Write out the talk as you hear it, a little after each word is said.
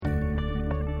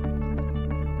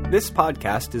This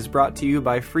podcast is brought to you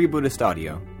by Free Buddhist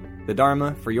Audio, the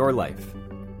Dharma for your life.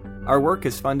 Our work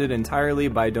is funded entirely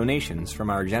by donations from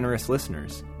our generous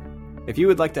listeners. If you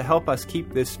would like to help us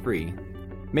keep this free,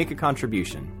 make a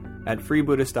contribution at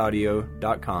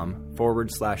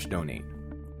freebuddhistaudio.com/donate.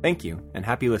 Thank you, and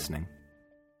happy listening.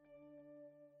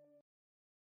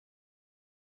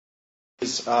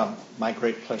 It's my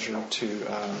great pleasure to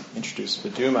introduce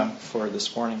Vidhuma for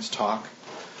this morning's talk.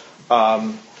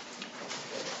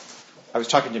 I was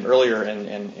talking to him earlier,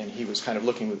 and he was kind of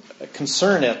looking with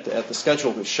concern at the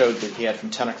schedule, which showed that he had from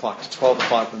 10 o'clock to 12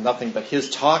 o'clock with nothing but his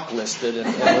talk listed, and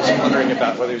was wondering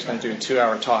about whether he was going to do a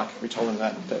 2-hour talk. We told him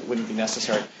that wouldn't be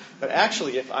necessary. But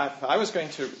actually, if I was going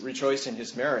to rejoice in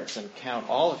his merits and count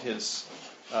all of his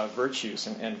virtues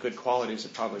and good qualities,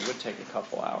 it probably would take a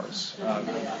couple hours.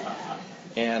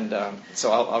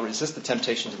 So I'll resist the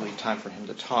temptation to leave time for him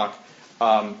to talk.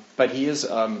 But he is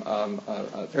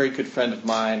a very good friend of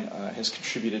mine, has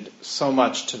contributed so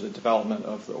much to the development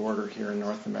of the order here in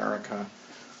North America.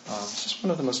 He's just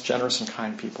one of the most generous and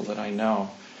kind people that I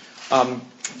know.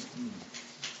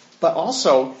 But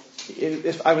also,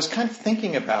 if I was kind of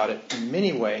thinking about it in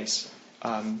many ways,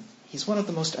 he's one of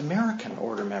the most American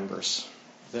order members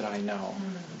that I know.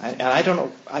 And I don't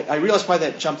know, I realize why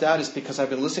that jumped out is because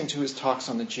I've been listening to his talks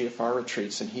on the GFR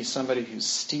retreats, and he's somebody who's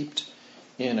steeped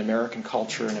in American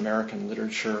culture and American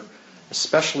literature,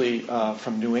 especially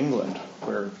from New England,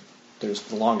 where there's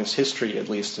the longest history, at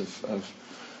least, of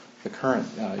the current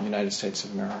United States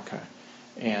of America.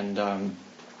 And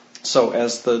so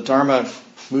as the Dharma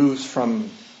moves from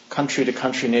country to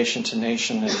country, nation to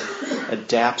nation, and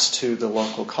adapts to the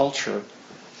local culture,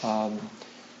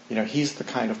 he's the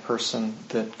kind of person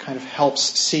that kind of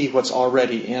helps see what's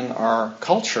already in our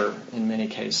culture in many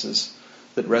cases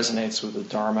that resonates with the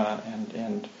Dharma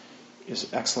and is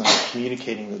excellent at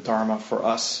communicating the Dharma for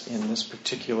us in this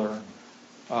particular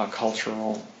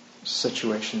cultural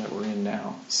situation that we're in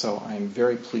now. So I am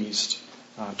very pleased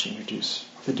to introduce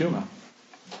Vidhuma.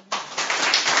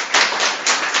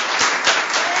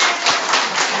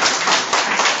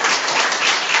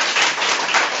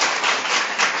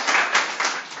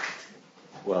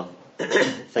 Well,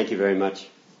 thank you very much.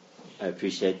 I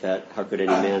appreciate that. How could any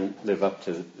man live up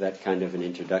to that kind of an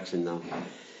introduction, though?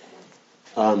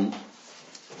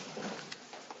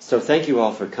 So thank you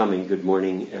all for coming. Good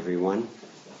morning, everyone.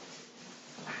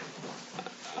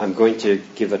 I'm going to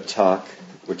give a talk,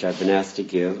 which I've been asked to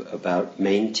give, about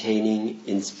maintaining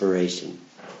inspiration.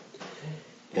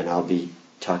 And I'll be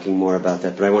talking more about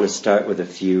that. But I want to start with a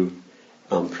few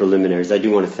preliminaries. I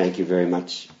do want to thank you very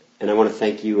much. And I want to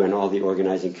thank you and all the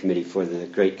organizing committee for the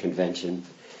great convention.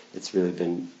 It's really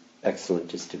been excellent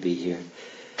just to be here.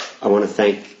 I want to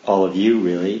thank all of you,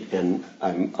 really, and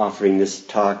I'm offering this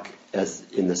talk as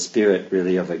in the spirit,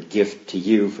 really, of a gift to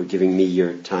you for giving me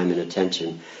your time and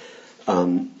attention.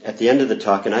 At the end of the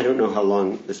talk, and I don't know how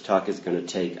long this talk is going to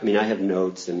take. I mean, I have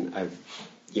notes and have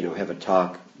a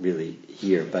talk really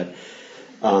here, but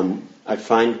I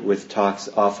find with talks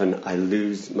often I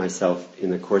lose myself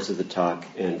in the course of the talk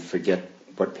and forget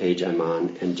what page I'm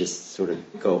on and just sort of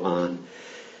go on.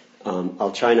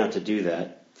 I'll try not to do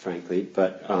that, frankly,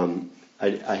 but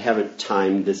I haven't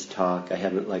timed this talk. I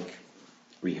haven't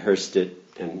rehearsed it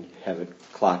and haven't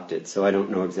clocked it, so I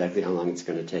don't know exactly how long it's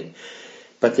going to take.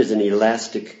 But there's an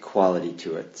elastic quality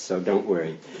to it, so don't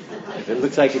worry. If it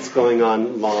looks like it's going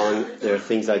on long, there are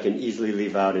things I can easily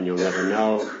leave out and you'll never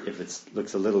know. If it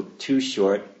looks a little too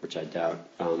short, which I doubt,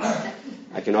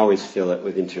 I can always fill it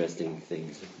with interesting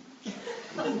things.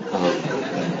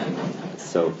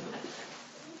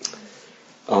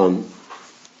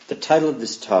 The title of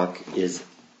this talk is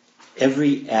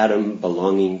Every Atom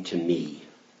Belonging to Me,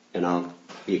 and I'll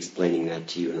be explaining that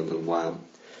to you in a little while.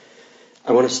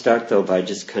 I want to start, though, by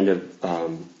just kind of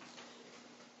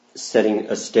setting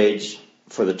a stage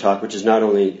for the talk, which is not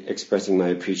only expressing my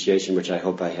appreciation, which I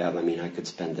hope I have. I mean, I could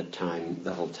spend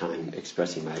the whole time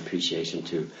expressing my appreciation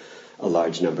to a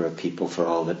large number of people for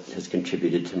all that has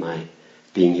contributed to my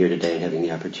being here today and having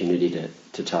the opportunity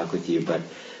to talk with you, but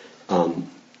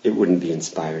it wouldn't be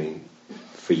inspiring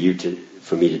for me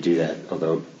to do that,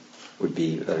 although it would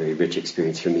be a very rich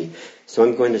experience for me. So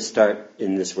I'm going to start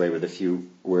in this way with a few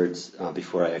words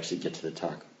before I actually get to the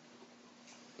talk.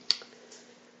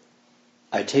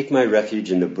 I take my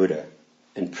refuge in the Buddha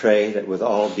and pray that with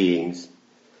all beings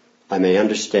I may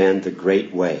understand the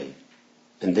great way,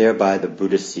 and thereby the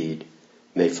Buddha seed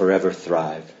may forever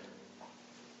thrive.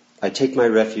 I take my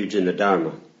refuge in the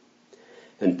Dharma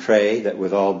and pray that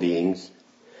with all beings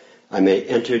I may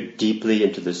enter deeply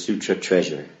into the sutra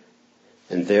treasure,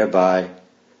 and thereby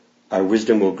our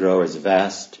wisdom will grow as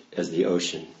vast as the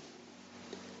ocean.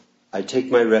 I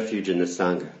take my refuge in the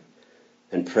Sangha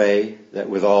and pray that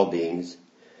with all beings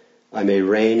I may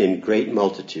reign in great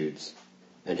multitudes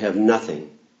and have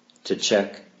nothing to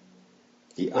check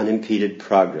the unimpeded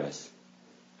progress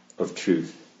of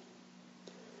truth.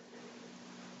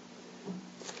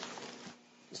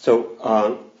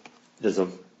 So there's a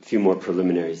few more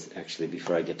preliminaries, actually,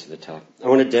 before I get to the talk. I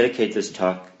want to dedicate this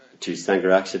talk to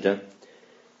Sangharakshita,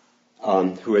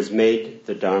 who has made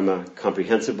the Dharma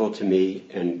comprehensible to me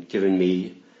and given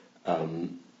me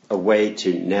a way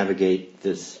to navigate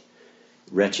this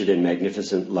wretched and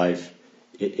magnificent life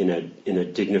in a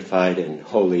dignified and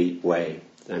holy way.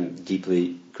 I'm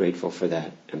deeply grateful for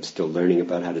that. I'm still learning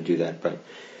about how to do that, but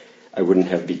I wouldn't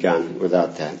have begun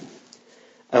without that.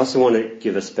 I also want to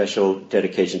give a special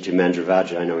dedication to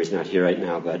Manjravajra. I know he's not here right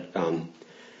now, but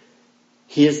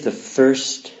he is the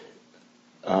first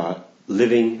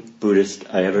living Buddhist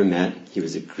I ever met. He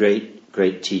was a great,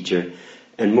 great teacher.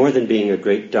 And more than being a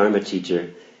great Dharma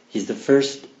teacher, he's the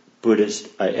first Buddhist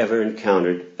I ever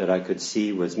encountered that I could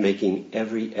see was making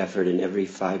every effort in every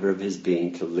fiber of his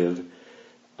being to live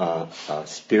a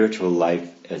spiritual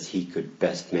life as he could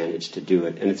best manage to do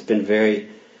it. And it's been very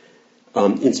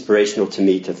inspirational to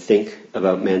me to think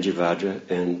about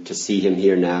Manjravajra and to see him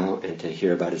here now and to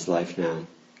hear about his life now.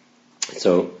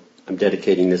 So I'm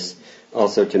dedicating this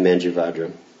also to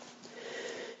Manjravajra.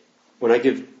 When I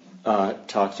give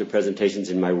talks or presentations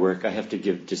in my work, I have to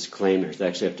give disclaimers. I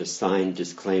actually have to sign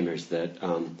disclaimers that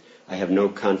I have no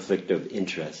conflict of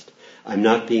interest. I'm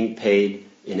not being paid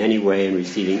in any way and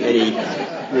receiving any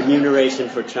remuneration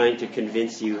for trying to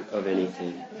convince you of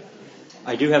anything.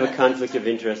 I do have a conflict of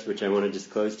interest, which I want to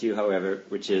disclose to you, however,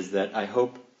 which is that I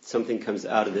hope something comes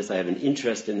out of this. I have an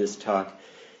interest in this talk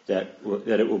that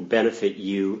it will benefit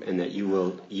you and that you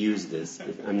will use this.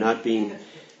 I'm not being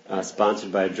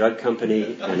sponsored by a drug company,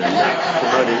 and I'm not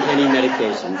promoting any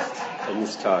medications in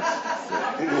this talk.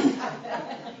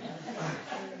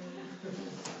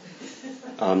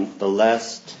 The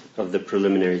last of the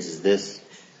preliminaries is this.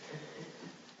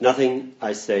 Nothing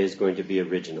I say is going to be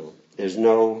original. There's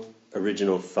no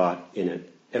original thought in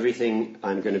it. Everything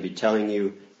I'm going to be telling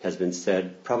you has been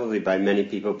said probably by many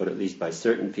people, but at least by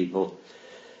certain people.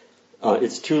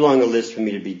 It's too long a list for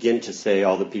me to begin to say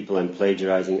all the people I'm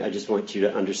plagiarizing. I just want you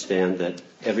to understand that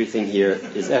everything here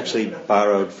is actually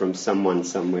borrowed from someone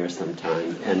somewhere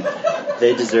sometime, and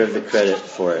they deserve the credit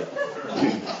for it.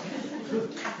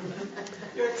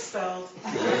 You're expelled.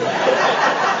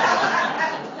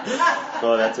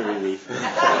 Oh, that's a relief.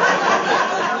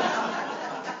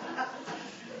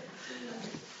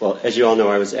 Well, as you all know,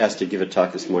 I was asked to give a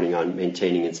talk this morning on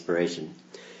maintaining inspiration.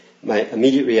 My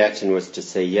immediate reaction was to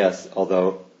say yes,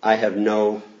 although I have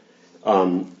no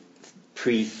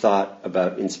pre-thought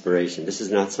about inspiration. This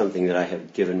is not something that I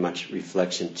have given much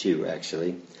reflection to,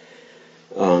 actually.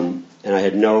 And I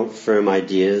had no firm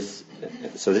ideas,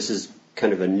 so this is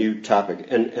kind of a new topic.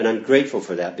 And I'm grateful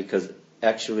for that, because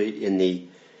actually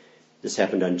this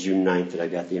happened on June 9th that I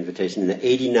got the invitation. In the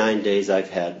 89 days I've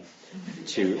had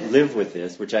to live with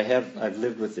this, which I've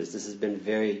lived with this. This has been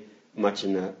very much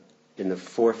in the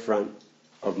forefront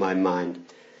of my mind.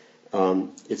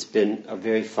 It's been a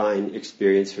very fine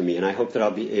experience for me, and I hope that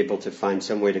I'll be able to find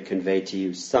some way to convey to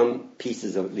you some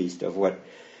pieces, at least, of what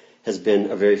has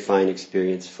been a very fine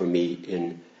experience for me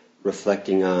in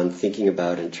reflecting on, thinking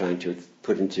about, and trying to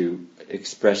put into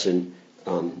expression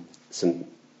some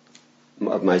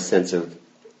of my sense of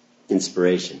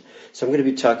inspiration. So I'm going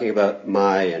to be talking about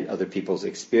my and other people's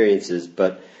experiences,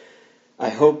 but I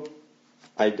hope,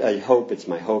 it's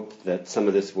my hope, that some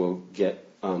of this will get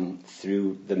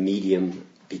through the medium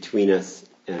between us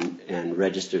and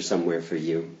register somewhere for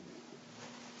you.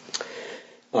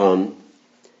 I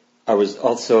was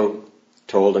also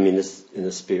told, this in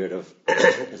the spirit of,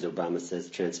 as Obama says,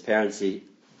 transparency,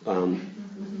 my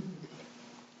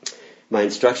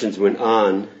instructions went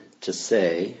on to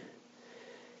say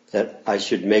that I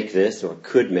should make this, or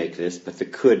could make this, but the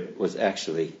could was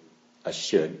actually a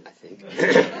should, I think.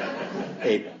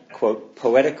 A, quote,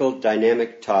 poetical,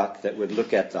 dynamic talk that would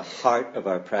look at the heart of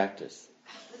our practice.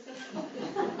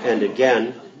 And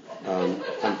again,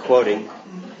 I'm quoting,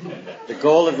 the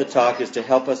goal of the talk is to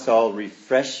help us all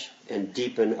refresh and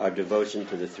deepen our devotion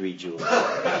to the three jewels.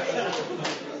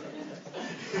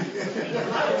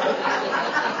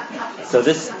 So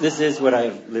this is what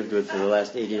I've lived with for the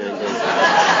last 89 days.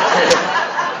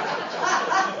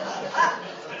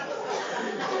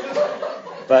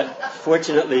 But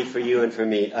fortunately for you and for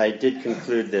me, I did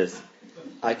conclude this.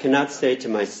 I cannot say to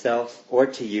myself or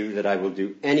to you that I will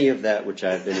do any of that which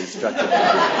I have been instructed to do.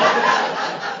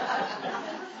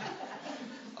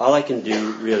 all I can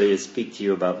do really is speak to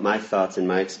you about my thoughts and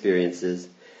my experiences.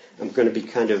 I'm going to be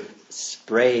kind of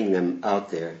spraying them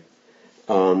out there.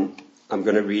 I'm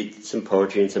going to read some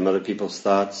poetry and some other people's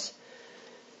thoughts.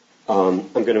 I'm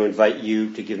going to invite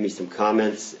you to give me some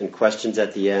comments and questions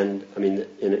at the end. I mean,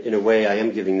 in a way, I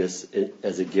am giving this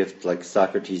as a gift, like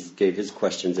Socrates gave his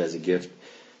questions as a gift,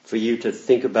 for you to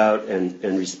think about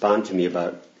and respond to me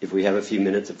about. If we have a few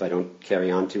minutes, if I don't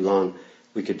carry on too long,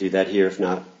 we could do that here. If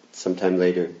not, sometime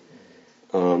later.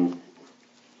 I'm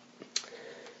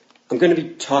going to be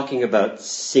talking about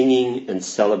singing and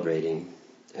celebrating.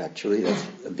 Actually, that's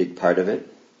a big part of it.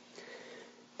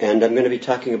 And I'm going to be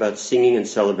talking about singing and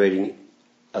celebrating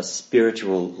a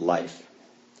spiritual life,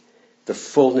 the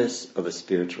fullness of a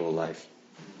spiritual life.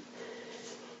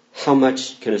 How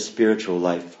much can a spiritual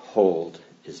life hold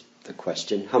is the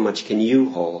question. How much can you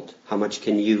hold? How much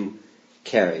can you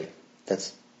carry?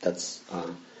 That's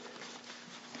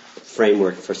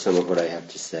framework for some of what I have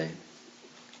to say.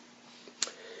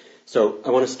 So I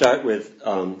want to start with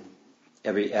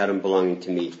every atom belonging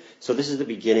to me. So this is the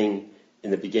beginning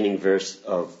verse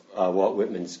of Walt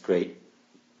Whitman's great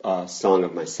Song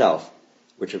of Myself,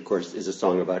 which of course is a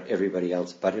song about everybody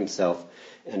else but himself,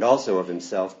 and also of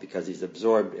himself because he's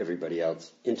absorbed everybody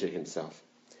else into himself.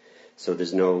 So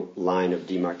there's no line of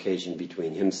demarcation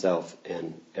between himself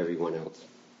and everyone else,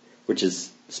 which is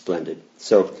splendid.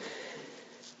 So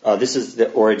this is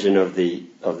the origin of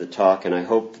the talk, and I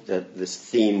hope that this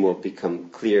theme will become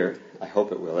clear. I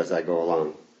hope it will as I go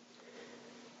along.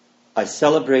 I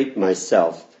celebrate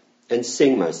myself and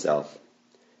sing myself,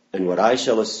 and what I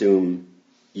shall assume,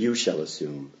 you shall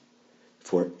assume.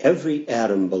 For every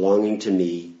atom belonging to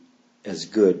me as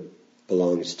good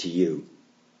belongs to you.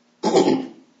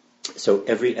 So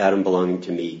every atom belonging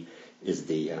to me is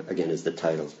the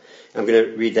title. I'm going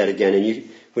to read that again, and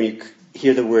when you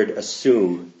hear the word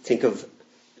assume, think of,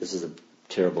 this is a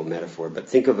terrible metaphor, but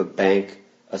think of a bank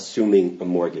assuming a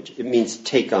mortgage. It means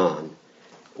take on,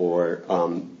 or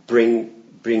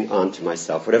bring onto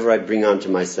myself. Whatever I bring onto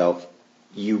myself,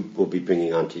 you will be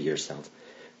bringing onto yourself.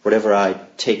 Whatever I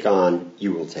take on,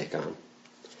 you will take on.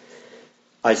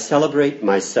 I celebrate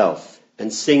myself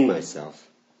and sing myself,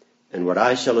 and what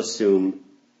I shall assume,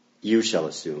 you shall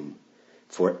assume.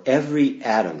 For every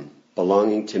atom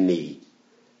belonging to me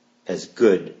as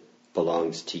good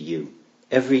belongs to you.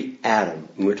 Every atom,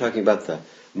 and we're talking about the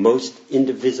most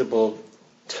indivisible,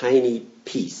 tiny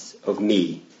piece of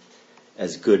me,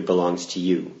 as good belongs to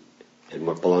you. And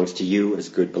what belongs to you as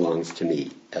good belongs to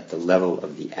me, at the level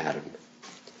of the atom.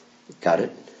 Got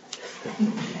it?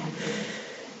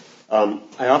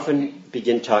 I often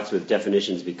begin talks with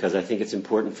definitions because I think it's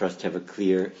important for us to have a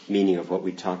clear meaning of what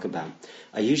we talk about.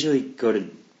 I usually go to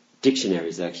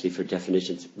dictionaries, actually, for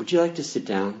definitions. Would you like to sit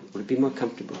down? Would it be more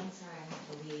comfortable? I'm sorry, I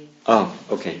have to leave. Oh,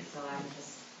 okay. So I'm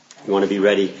just... You want to be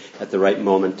ready at the right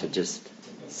moment to just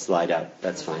slide out.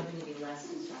 That's fine. I'm going to be less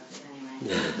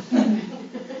constructive anyway.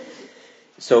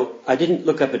 So I didn't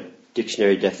look up a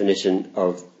dictionary definition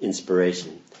of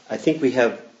inspiration. I think we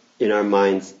have in our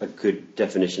minds a good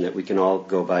definition that we can all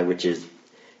go by, which is,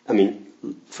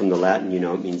 from the Latin,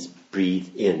 it means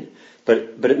breathe in.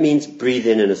 But it means breathe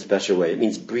in a special way. It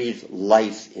means breathe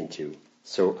life into.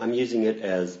 So I'm using it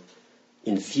as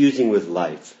infusing with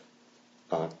life,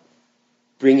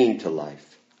 bringing to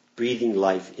life, breathing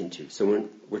life into. So when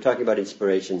we're talking about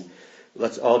inspiration,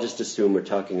 let's all just assume we're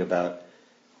talking about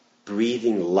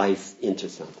breathing life into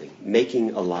something,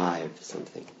 making alive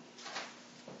something,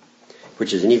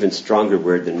 which is an even stronger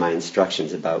word than my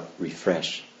instructions about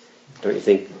refresh. Don't you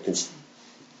think?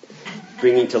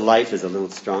 Bringing to life is a little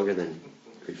stronger than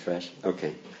refresh?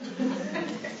 Okay.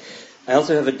 I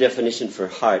also have a definition for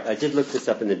heart. I did look this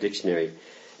up in the dictionary.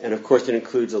 And of course it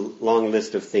includes a long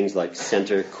list of things like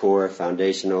center, core,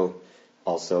 foundational,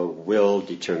 also will,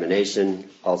 determination,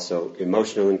 also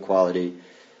emotional inequality.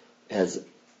 As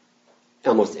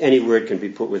almost any word can be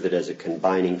put with it as a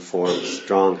combining form: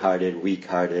 strong-hearted,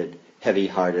 weak-hearted,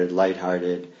 heavy-hearted,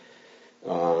 light-hearted,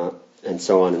 and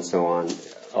so on and so on.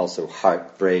 Also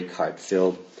heartbreak,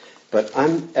 heart-filled. But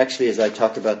I'm actually, as I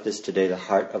talk about this today, the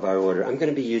heart of our order, I'm going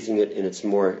to be using it in its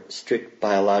more strict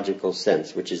biological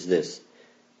sense, which is this.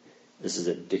 This is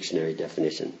a dictionary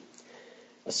definition.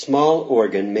 A small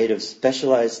organ made of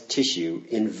specialized tissue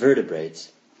in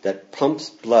vertebrates that pumps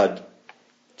blood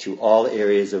to all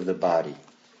areas of the body.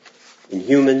 In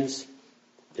humans,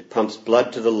 it pumps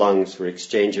blood to the lungs for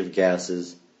exchange of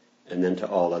gases and then to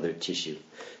all other tissue.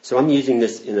 So I'm using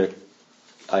this in a,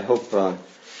 I hope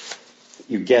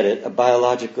you get it, a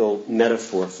biological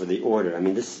metaphor for the order.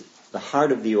 The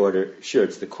heart of the order, sure,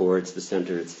 it's the core, it's the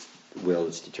center, it's will,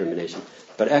 it's determination.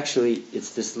 But actually,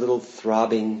 it's this little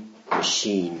throbbing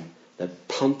machine that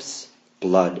pumps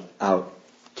blood out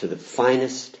to the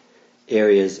finest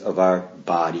areas of our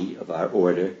body, of our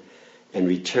order, and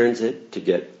returns it to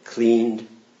get cleaned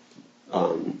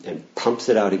and pumps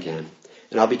it out again.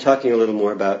 And I'll be talking a little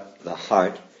more about the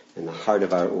heart and the heart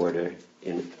of our order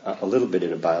in a little bit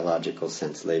in a biological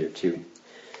sense later too.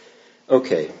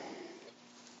 Okay.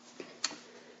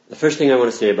 The first thing I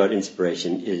want to say about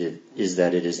inspiration is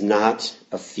that it is not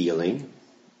a feeling,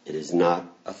 it is not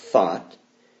a thought,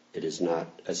 it is not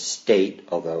a state,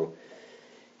 although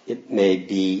it may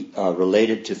be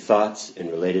related to thoughts and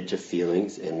related to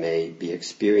feelings and may be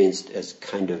experienced as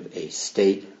kind of a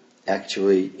state.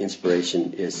 Actually,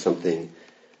 inspiration is something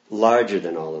larger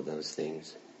than all of those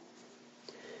things.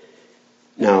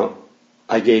 Now,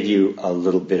 I gave you a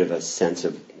little bit of a sense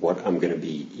of what I'm going to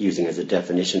be using as a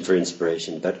definition for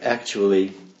inspiration, but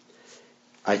actually,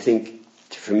 I think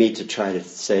for me to try to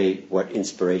say what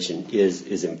inspiration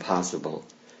is impossible.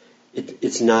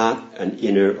 It's not an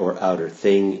inner or outer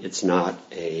thing. It's not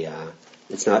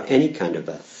any kind of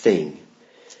a thing.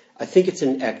 I think it's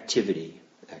an activity,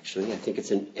 actually. I think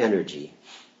it's an energy.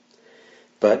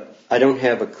 But I don't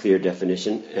have a clear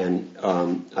definition, and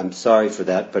I'm sorry for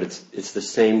that, but it's the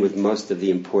same with most of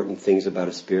the important things about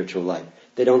a spiritual life.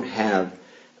 They don't have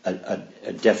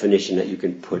a definition that you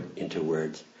can put into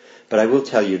words. But I will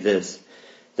tell you this,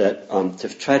 that to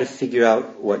try to figure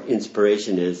out what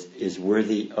inspiration is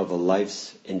worthy of a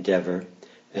life's endeavor,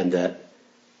 and that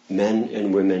men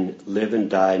and women live and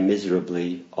die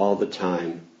miserably all the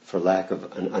time for lack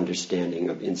of an understanding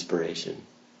of inspiration.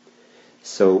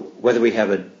 So whether we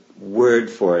have a word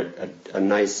for it, a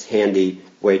nice, handy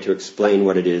way to explain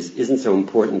what it is, isn't so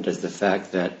important as the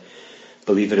fact that,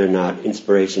 believe it or not,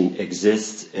 inspiration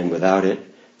exists, and without it,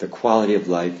 the quality of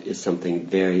life is something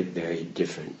very, very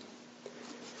different.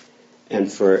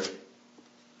 And for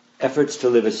efforts to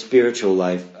live a spiritual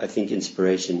life, I think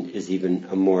inspiration is even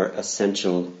a more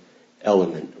essential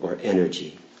element or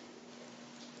energy.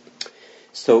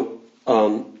 So,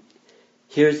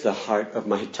 here's the heart of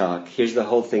my talk. Here's the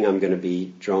whole thing I'm going to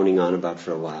be droning on about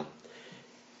for a while.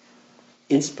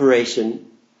 Inspiration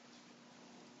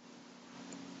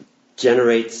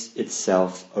generates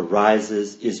itself,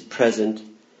 arises, is present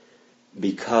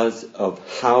because of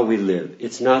how we live.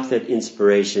 It's not that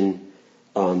inspiration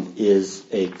is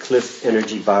a cliff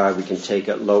energy bar we can take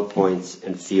at low points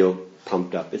and feel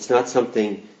pumped up. It's not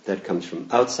something that comes from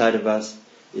outside of us.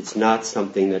 It's not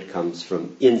something that comes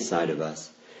from inside of us.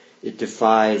 It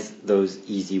defies those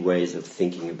easy ways of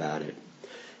thinking about it.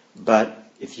 But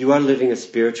if you are living a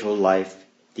spiritual life,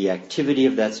 the activity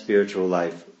of that spiritual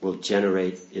life will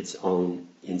generate its own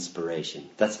inspiration.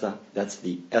 That's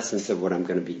the essence of what I'm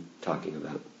going to be talking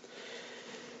about.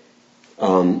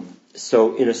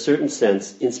 So in a certain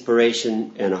sense,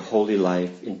 inspiration and a holy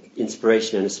life,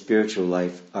 inspiration and a spiritual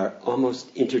life are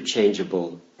almost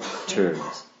interchangeable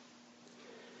terms.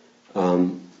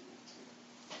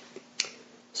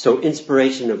 So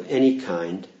inspiration of any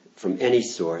kind, from any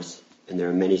source, and there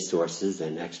are many sources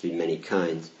and actually many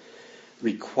kinds,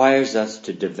 requires us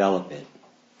to develop it.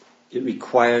 It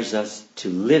requires us to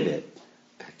live it,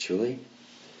 actually.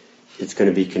 It's going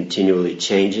to be continually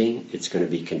changing. It's going to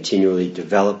be continually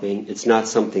developing. It's not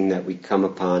something that we come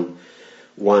upon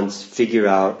once, figure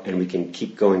out, and we can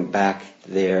keep going back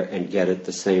there and get it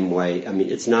the same way. I mean,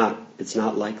 it's not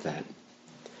like that.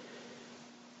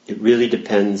 It really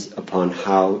depends upon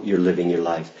how you're living your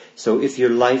life. So if your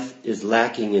life is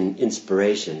lacking in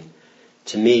inspiration,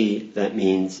 to me that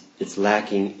means it's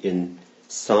lacking in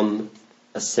some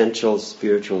essential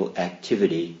spiritual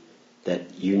activity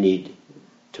that you need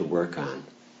to work on.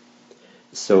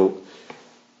 So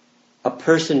a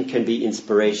person can be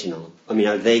inspirational. I mean,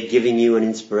 are they giving you an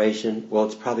inspiration? Well,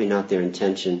 it's probably not their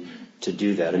intention to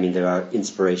do that. I mean, there are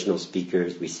inspirational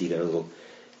speakers. We see their little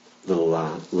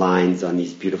lines on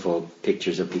these beautiful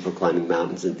pictures of people climbing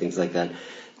mountains and things like that.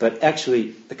 But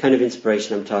actually, the kind of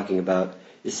inspiration I'm talking about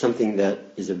is something that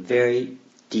is a very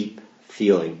deep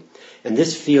feeling. And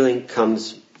this feeling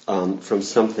comes from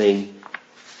something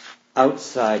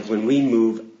outside, when we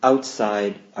move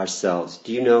outside ourselves.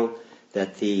 Do you know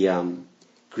that the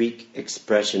Greek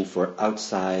expression for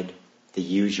outside, the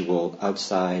usual,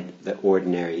 outside the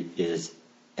ordinary, is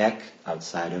ek,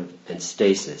 outside of, and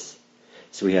stasis?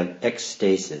 So we have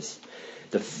ecstasis.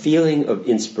 The feeling of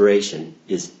inspiration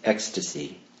is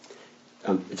ecstasy.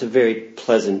 It's a very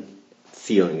pleasant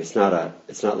feeling. It's not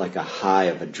like a high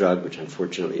of a drug, which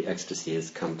unfortunately ecstasy has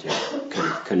come to kind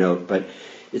of connote, but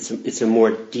it's a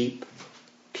more deep,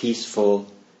 peaceful,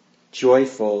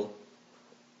 joyful,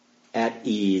 at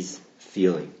ease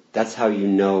feeling. That's how you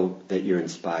know that you're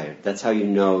inspired. That's how you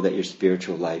know that your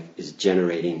spiritual life is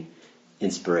generating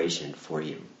inspiration for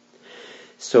you.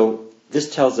 So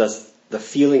this tells us, the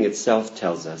feeling itself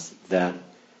tells us that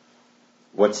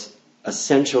what's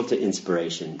essential to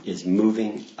inspiration is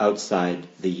moving outside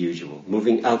the usual,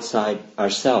 moving outside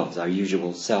ourselves, our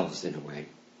usual selves in a way.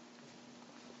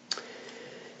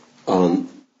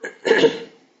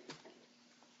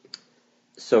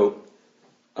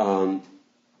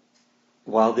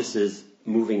 While this is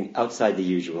moving outside the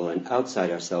usual and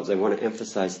outside ourselves, I want to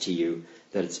emphasize to you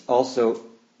that it's also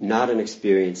not an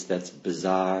experience that's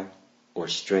bizarre or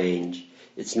strange.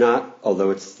 It's not,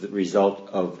 although it's the result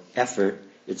of effort,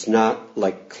 it's not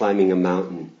like climbing a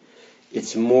mountain.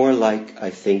 It's more like,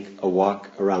 I think, a walk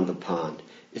around the pond.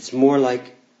 It's more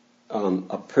like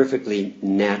a perfectly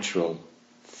natural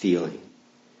feeling.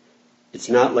 It's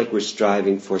not like we're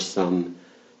striving for something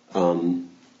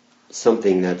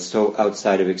that's so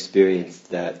outside of experience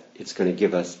that it's going to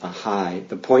give us a high.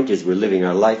 The point is we're living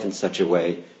our life in such a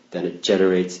way that it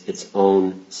generates its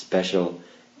own special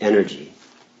energy,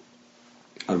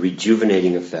 a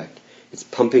rejuvenating effect. It's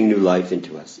pumping new life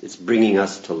into us. It's bringing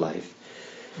us to life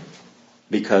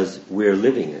because we're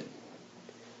living it.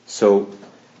 So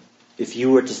if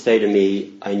you were to say to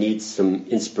me, I need some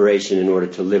inspiration in order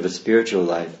to live a spiritual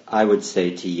life, I would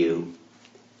say to you,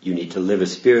 you need to live a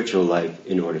spiritual life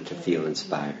in order to feel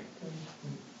inspired.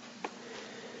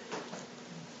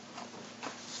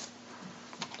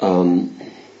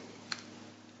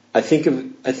 I think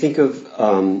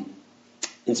of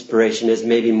inspiration as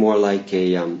maybe more like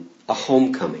a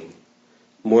homecoming,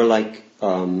 more like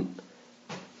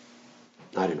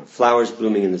flowers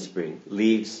blooming in the spring,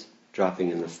 leaves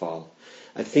dropping in the fall.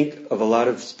 I think of a lot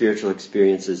of spiritual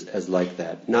experiences as like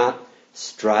that, not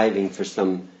striving for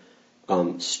some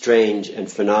strange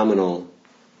and phenomenal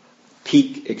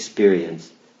peak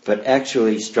experience, but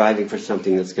actually striving for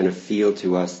something that's going to feel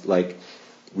to us like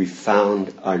we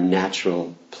found our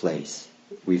natural place.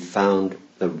 We found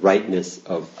the rightness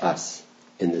of us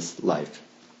in this life.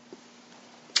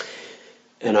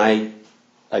 And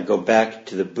I go back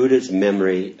to the Buddha's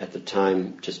memory at the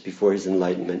time, just before his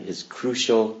enlightenment, his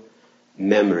crucial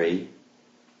memory,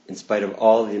 in spite of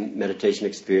all the meditation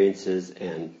experiences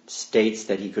and states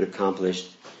that he could accomplish,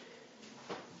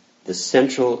 the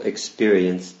central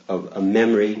experience of a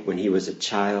memory when he was a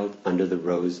child under the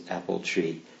rose apple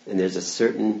tree. And there's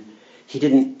he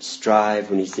didn't strive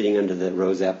when he's sitting under the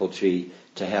rose apple tree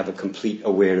to have a complete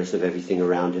awareness of everything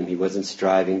around him. He wasn't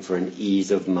striving for an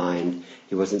ease of mind.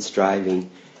 He wasn't striving,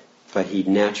 but he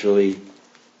naturally,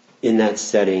 in that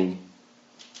setting,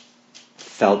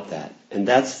 felt that. And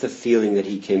that's the feeling that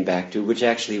he came back to, which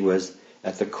actually was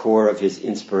at the core of his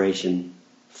inspiration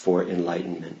for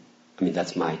enlightenment. I mean,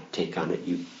 that's my take on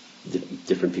it.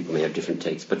 Different people may have different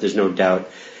takes, but there's no doubt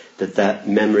that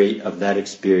memory of that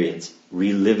experience,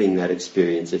 reliving that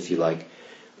experience, if you like,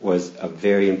 was a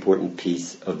very important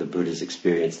piece of the Buddha's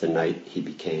experience the night he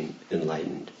became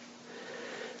enlightened.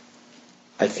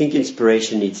 I think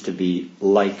inspiration needs to be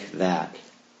like that.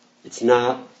 It's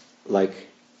not like,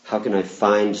 how can I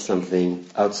find something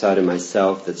outside of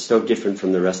myself that's so different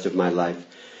from the rest of my life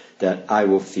that I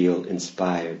will feel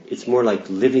inspired. It's more like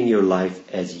living your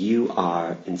life as you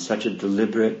are in such a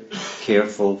deliberate,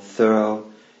 careful, thorough,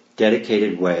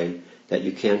 dedicated way that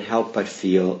you can't help but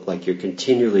feel like you're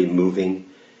continually moving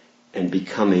and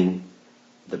becoming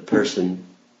the person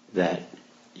that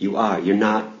you are. You're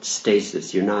not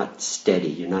stasis, you're not steady,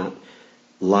 you're not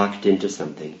locked into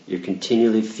something. You're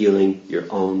continually feeling your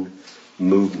own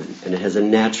movement. And it has a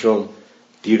natural,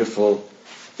 beautiful,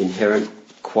 inherent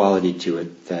quality to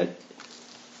it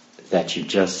that you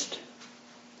just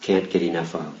can't get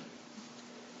enough of.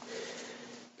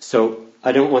 So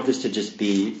I don't want this to just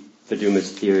be Vidhuma's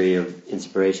theory of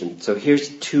inspiration. So here's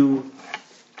two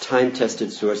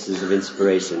time-tested sources of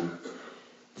inspiration.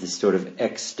 This sort of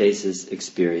ecstasis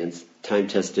experience,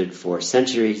 time-tested for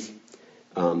centuries,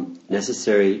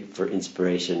 necessary for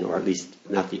inspiration, or at least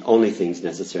not the only things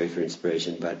necessary for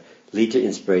inspiration, but lead to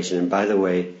inspiration, and by the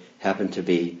way, happen to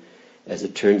be, as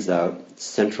it turns out,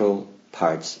 central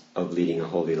parts of leading a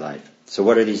holy life. So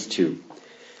what are these two?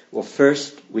 Well,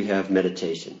 first we have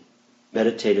meditation.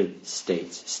 Meditative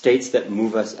states that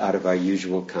move us out of our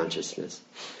usual consciousness.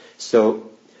 So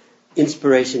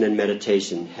inspiration and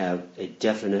meditation have a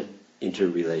definite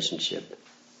interrelationship.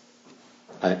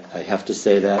 I have to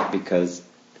say that because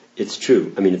it's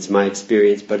true. I mean, it's my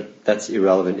experience, but that's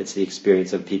irrelevant. It's the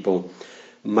experience of people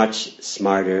much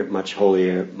smarter, much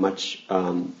holier, much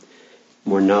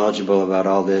more knowledgeable about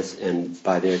all this, and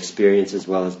by their experience as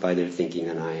well as by their thinking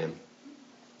than I am.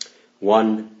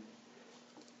 One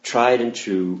tried and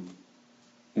true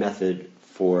method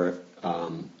for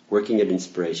working at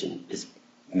inspiration is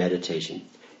meditation.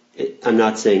 I'm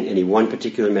not saying any one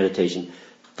particular meditation,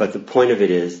 but the point of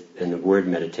it is, and the word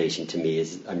meditation to me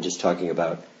is, I'm just talking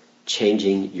about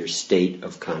changing your state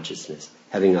of consciousness,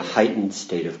 having a heightened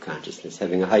state of consciousness,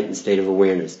 having a heightened state of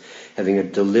awareness, having a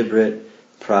deliberate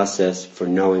process for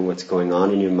knowing what's going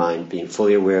on in your mind, being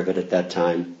fully aware of it at that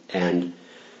time, and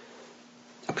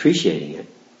appreciating it.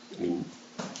 I mean,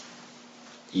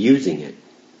 using it.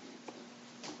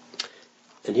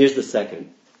 And here's the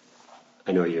second.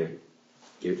 I know you're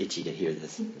itchy to hear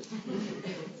this.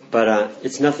 But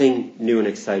it's nothing new and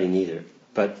exciting either.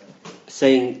 But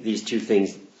saying these two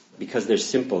things, because they're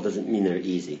simple, doesn't mean they're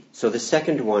easy. So the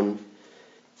second one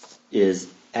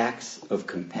is acts of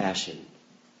compassion.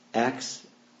 Acts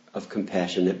of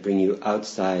compassion that bring you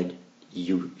outside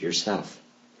yourself.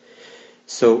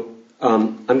 So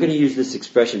I'm going to use this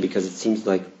expression because it seems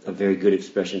like a very good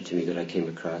expression to me that I came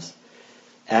across.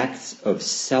 Acts of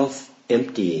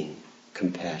self-emptying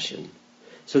compassion.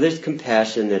 So there's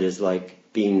compassion that is like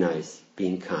being nice,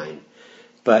 being kind.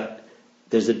 But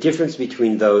there's a difference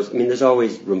between those. I mean, there's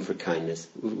always room for kindness.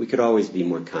 We could always be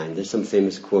more kind. There's some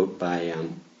famous quote by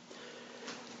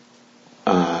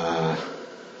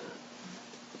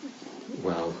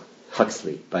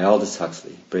Huxley, by Aldous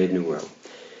Huxley, Brave New World.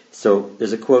 So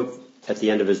there's a quote at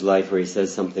the end of his life where he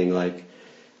says something like,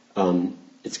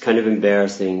 it's kind of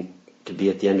embarrassing to be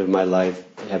at the end of my life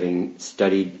having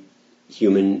studied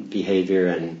human behavior,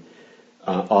 and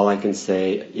all I can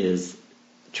say is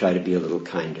try to be a little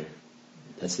kinder.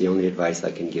 That's the only advice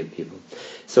I can give people.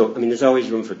 So, I mean, there's always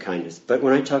room for kindness. But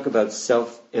when I talk about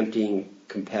self-emptying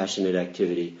compassionate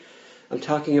activity, I'm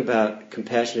talking about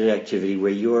compassionate activity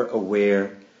where you're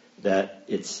aware that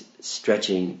it's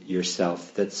stretching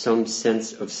yourself, that some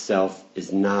sense of self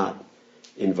is not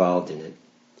involved in it,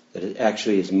 that it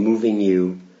actually is moving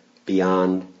you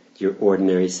beyond your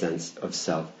ordinary sense of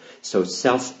self. So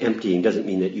self-emptying doesn't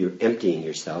mean that you're emptying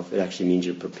yourself. It actually means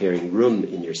you're preparing room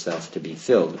in yourself to be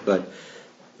filled. But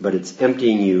it's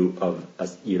emptying you of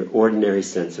your ordinary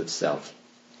sense of self.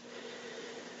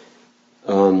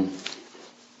 So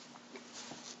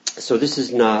this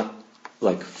is not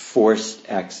like forced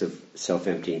acts of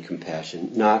self-emptying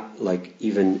compassion, not like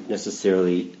even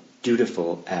necessarily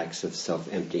dutiful acts of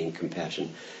self-emptying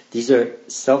compassion. These are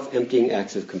self-emptying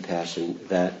acts of compassion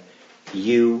that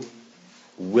you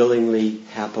willingly,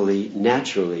 happily,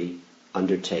 naturally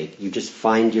undertake. You just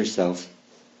find yourself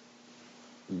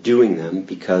doing them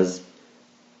because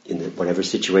in whatever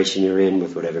situation you're in,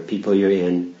 with whatever people you're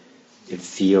in, it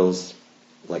feels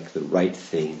like the right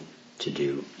thing to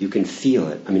do. You can feel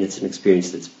it. I mean, it's an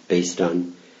experience that's based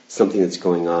on something that's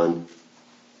going on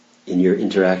in your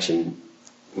interaction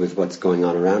with what's going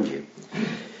on around you.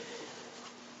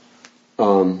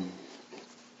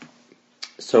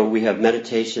 So we have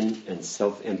meditation and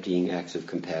self-emptying acts of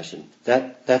compassion.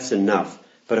 That's enough.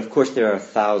 But of course there are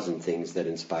 1,000 things that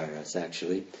inspire us,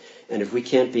 actually. And if we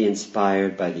can't be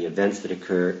inspired by the events that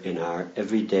occur in our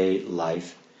everyday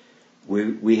life,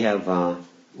 we have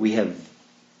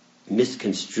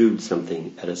misconstrued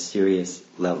something at a serious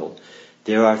level.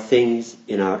 There are things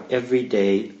in our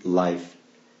everyday life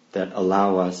that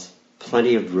allow us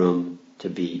plenty of room to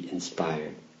be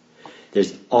inspired.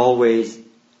 There's always,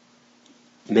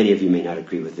 many of you may not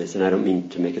agree with this, and I don't mean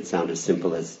to make it sound as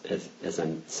simple as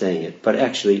I'm saying it, but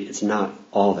actually it's not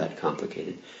all that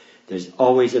complicated. There's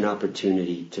always an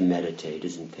opportunity to meditate,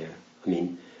 isn't there? I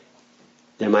mean,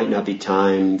 there might not be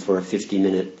time for a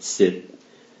 50-minute sit,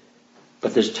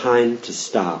 but there's time to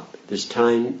stop. There's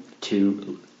time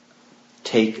to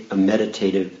take a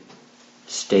meditative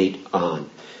state on.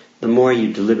 The more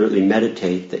you deliberately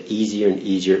meditate, the easier and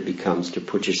easier it becomes to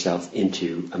put yourself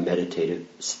into a meditative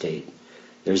state.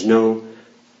 There's no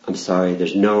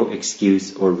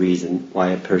excuse or reason why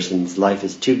a person's life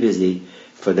is too busy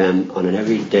for them on an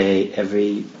everyday,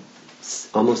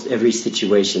 almost every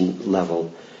situation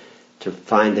level to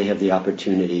find they have the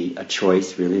opportunity, a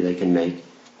choice really they can make,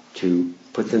 to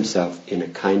put themselves in a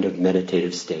kind of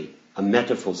meditative state, a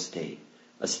metaphysical state,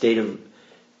 a state of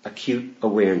acute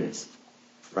awareness,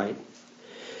 right?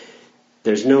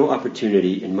 There's no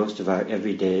opportunity in most of our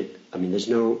there's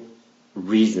no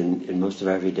reason in most of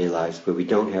our everyday lives where we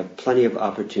don't have plenty of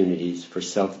opportunities for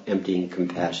self-emptying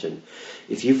compassion.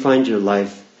 If you find your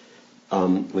life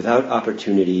without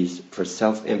opportunities for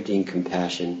self-emptying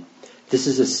compassion, this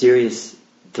is a serious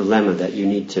dilemma that you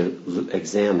need to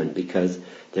examine, because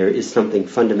there is something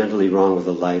fundamentally wrong with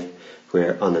a life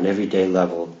where on an everyday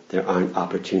level there aren't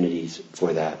opportunities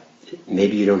for that.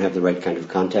 Maybe you don't have the right kind of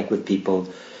contact with people,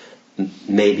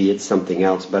 maybe it's something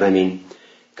else, but I mean,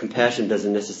 compassion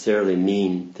doesn't necessarily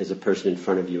mean there's a person in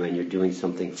front of you and you're doing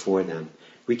something for them.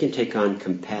 We can take on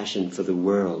compassion for the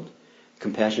world,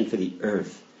 compassion for the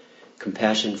earth,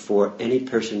 compassion for any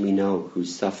person we know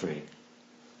who's suffering.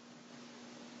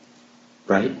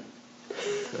 Right?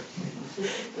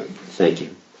 Thank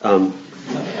you.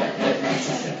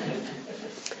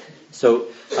 So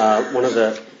one of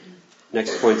the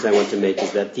next points I want to make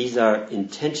is that these are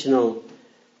intentional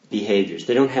behaviors.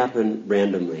 They don't happen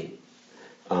randomly.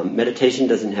 Meditation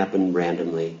doesn't happen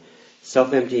randomly.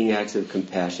 Self-emptying acts of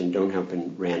compassion don't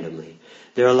happen randomly.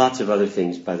 There are lots of other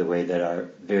things, by the way, that are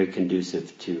very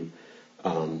conducive to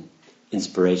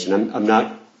inspiration. I'm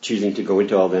not choosing to go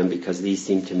into all of them because these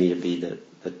seem to me to be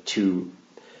the two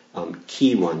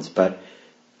key ones. But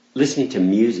listening to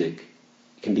music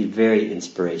can be very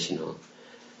inspirational.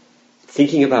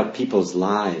 Thinking about people's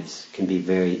lives can be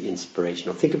very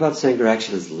inspirational. Think about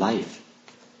Sangharakshita's life.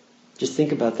 Just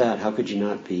think about that. How could you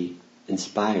not be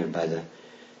inspired by the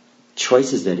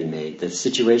choices that he made, the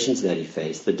situations that he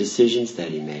faced, the decisions that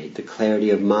he made, the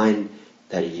clarity of mind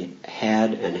that he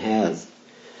had and has?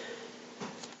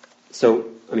 So,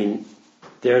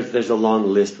 there's a long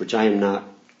list, which I am not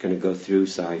going to go through,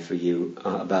 sorry for you,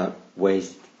 about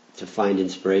ways to find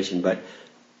inspiration. But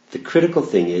the critical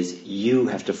thing is you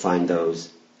have to find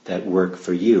those that work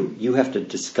for you. You have to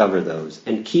discover those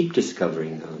and keep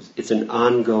discovering those. It's an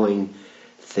ongoing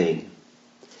thing.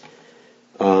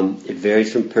 It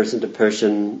varies from person to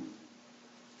person.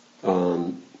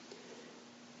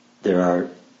 There are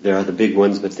the big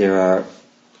ones, but there are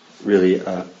really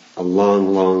a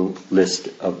long list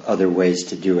of other ways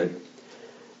to do it.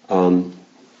 I'm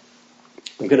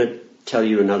going to tell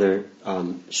you another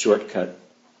shortcut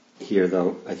here,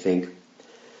 though, I think.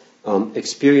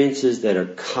 Experiences that are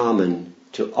common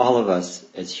to all of us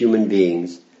as human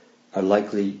beings are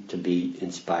likely to be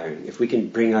inspiring. If we can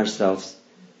bring ourselves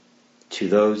to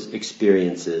those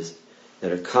experiences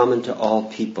that are common to all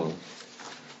people,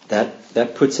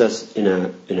 that puts us in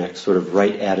a sort of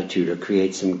right attitude or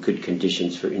creates some good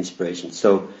conditions for inspiration.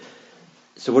 So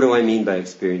what do I mean by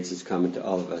experiences common to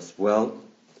all of us? Well,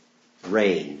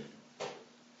 rain,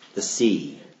 the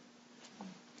sea,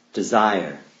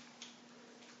 desire,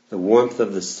 the warmth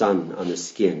of the sun on the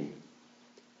skin,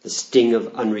 the sting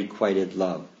of unrequited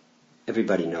love.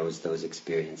 Everybody knows those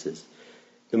experiences.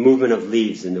 The movement of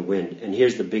leaves in the wind. And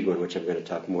here's the big one, which I'm going to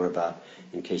talk more about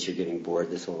in case you're getting bored.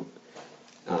 This will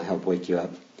help wake you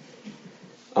up.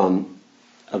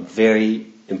 A very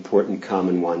important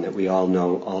common one that we all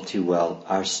know all too well,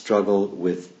 our struggle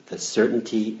with the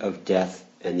certainty of death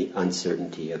and the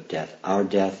uncertainty of death. Our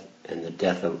death and the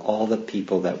death of all the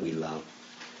people that we love.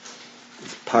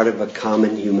 It's part of a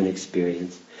common human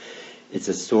experience. It's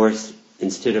a source,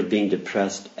 instead of being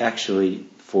depressed, actually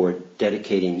for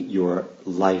dedicating your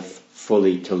life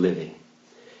fully to living.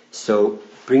 So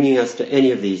bringing us to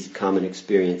any of these common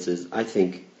experiences, I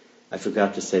think, I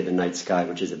forgot to say the night sky,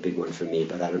 which is a big one for me,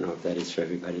 but I don't know if that is for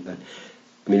everybody. But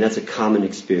that's a common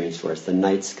experience for us, the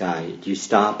night sky. Do you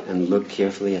stop and look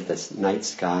carefully at the night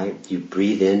sky? Do you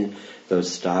breathe in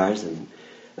those stars? And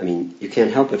you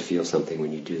can't help but feel something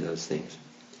when you do those things.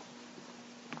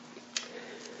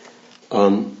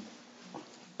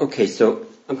 Okay, so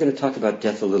I'm going to talk about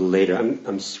death a little later.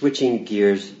 I'm switching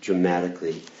gears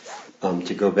dramatically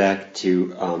to go back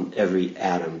to every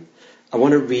atom. I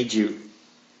want to read you.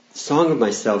 Song of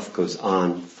Myself goes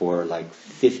on for like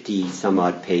 50 some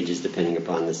odd pages, depending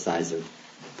upon the size of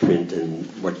print and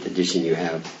what edition you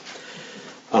have.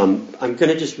 I'm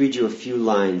going to just read you a few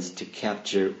lines to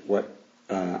capture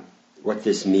what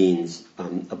this means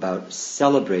about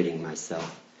celebrating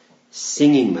myself,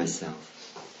 singing myself,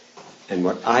 and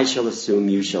what I shall assume,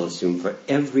 you shall assume, for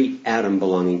every atom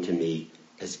belonging to me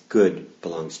as good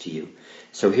belongs to you.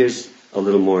 So here's a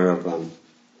little more of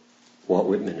Walt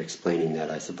Whitman explaining that.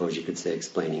 I suppose you could say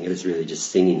explaining it is really just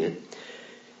singing it.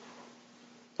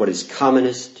 What is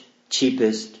commonest,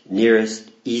 cheapest, nearest,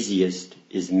 easiest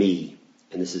is me.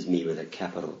 And this is me with a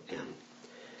capital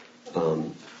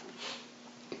M.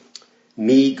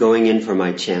 Me going in for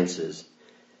my chances,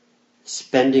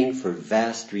 spending for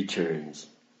vast returns,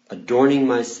 adorning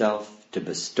myself to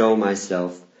bestow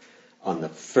myself on the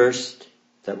first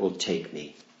that will take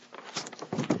me.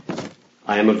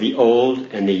 I am of the old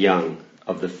and the young,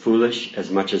 of the foolish as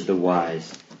much as the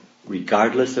wise,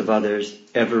 regardless of others,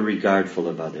 ever regardful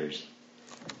of others.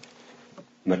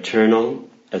 Maternal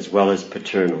as well as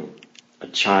paternal, a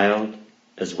child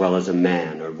as well as a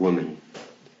man or woman,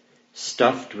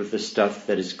 stuffed with the stuff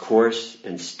that is coarse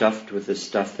and stuffed with the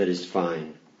stuff that is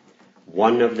fine,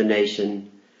 one of the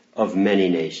nation, of many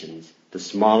nations, the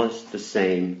smallest the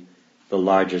same, the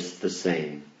largest the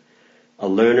same, a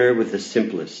learner with the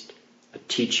simplest, a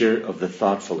teacher of the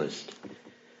thoughtfulest,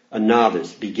 a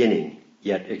novice beginning,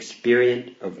 yet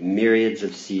experient of myriads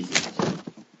of seasons.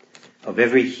 Of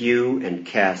every hue and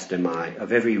caste am I,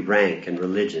 of every rank and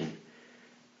religion,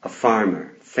 a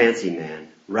farmer, fancy man,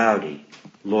 rowdy,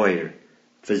 lawyer,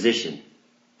 physician,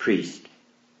 priest.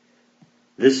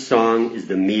 This song is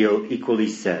the meal equally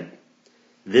set,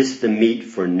 this the meat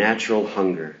for natural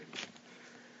hunger.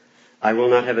 I will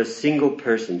not have a single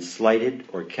person slighted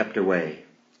or kept away.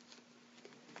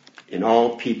 In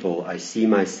all people I see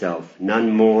myself, none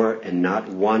more and not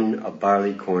one a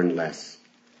barleycorn less.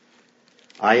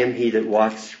 I am he that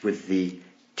walks with the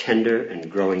tender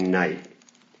and growing night.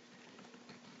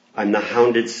 I'm the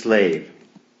hounded slave.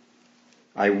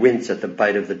 I wince at the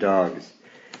bite of the dogs.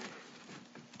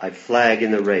 I flag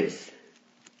in the race.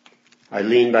 I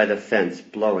lean by the fence,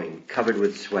 blowing, covered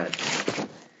with sweat.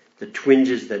 The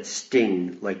twinges that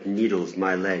sting like needles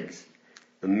my legs,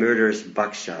 the murderous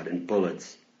buckshot and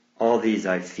bullets, all these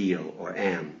I feel or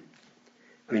am.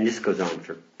 I mean, this goes on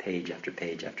for page after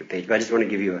page after page, but I just want to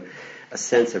give you a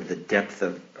sense of the depth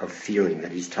of feeling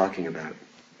that he's talking about.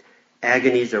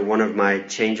 Agonies are one of my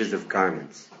changes of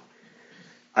garments.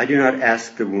 I do not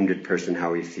ask the wounded person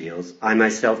how he feels. I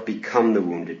myself become the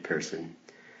wounded person.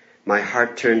 My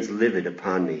heart turns livid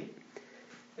upon me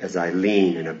as I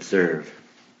lean and observe.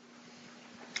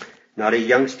 Not a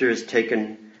youngster is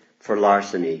taken for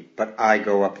larceny, but I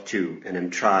go up too and am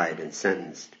tried and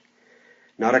sentenced.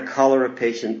 Not a cholera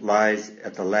patient lies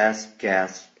at the last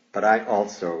gasp, but I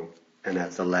also am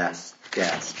at the last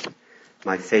gasp.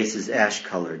 My face is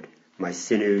ash-colored, my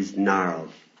sinews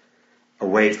gnarled.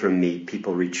 Away from me,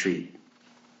 people retreat.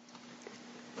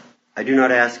 I do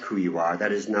not ask who you are.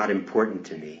 That is not important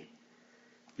to me.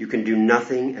 You can do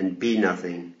nothing and be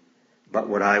nothing but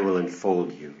what I will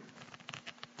enfold you.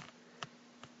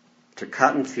 To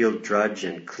cottonfield drudge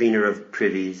and cleaner of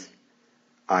privies,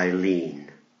 I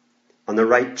lean. On the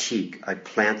right cheek I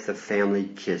plant the family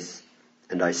kiss,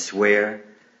 and I swear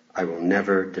I will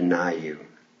never deny you.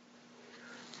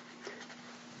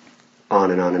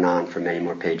 On and on and on for many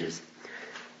more pages.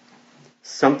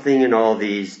 Something in all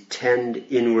these tend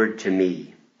inward to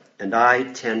me, and I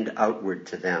tend outward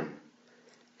to them.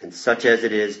 And such as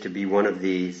it is to be one of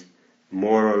these,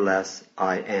 more or less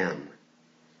I am.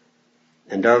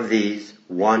 And of these,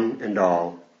 one and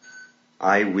all,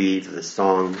 I weave the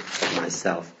song of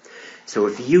myself. So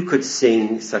if you could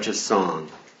sing such a song,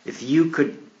 if you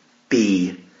could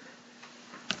be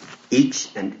each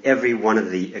and every one of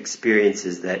the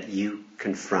experiences that you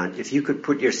confront, if you could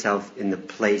put yourself in the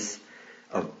place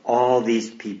of all these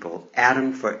people,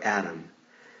 atom for atom,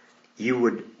 you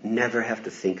would never have to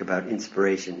think about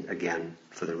inspiration again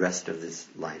for the rest of this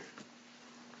life.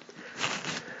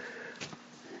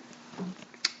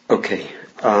 Okay,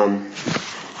 I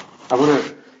want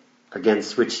to again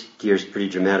switch gears pretty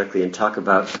dramatically and talk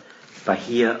about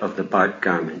Bahia of the bark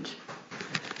garment.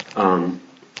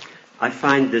 I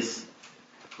find this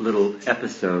little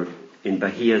episode in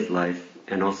Bahia's life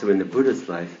and also in the Buddha's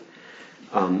life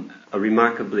a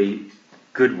remarkably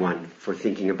good one for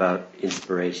thinking about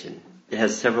inspiration. It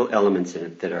has several elements in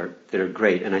it that are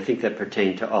great, and I think that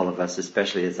pertain to all of us,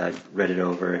 especially as I've read it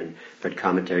over and read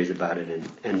commentaries about it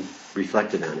and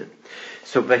reflected on it.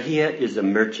 So Bahia is a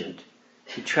merchant.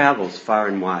 He travels far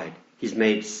and wide. He's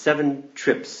made 7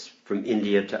 trips from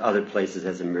India to other places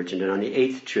as a merchant, and on the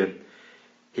 8th trip,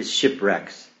 his ship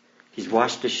wrecks. He's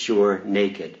washed ashore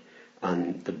naked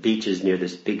on the beaches near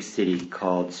this big city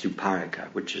called Suparika,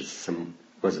 which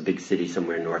was a big city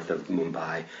somewhere north of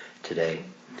Mumbai today.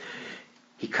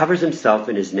 He covers himself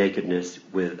in his nakedness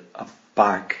with a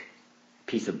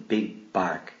piece of big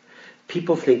bark.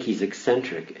 People think he's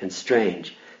eccentric and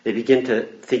strange. They begin to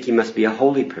think he must be a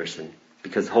holy person,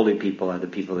 because holy people are the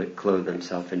people that clothe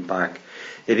themselves in bark.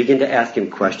 They begin to ask him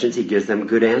questions. He gives them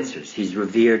good answers. He's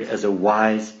revered as a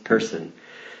wise person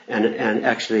and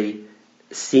actually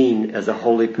seen as a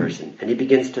holy person. And he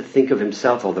begins to think of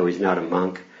himself, although he's not a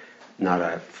monk,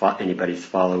 not anybody's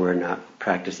follower, not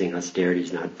practicing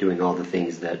austerities, not doing all the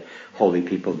things that holy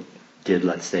people did,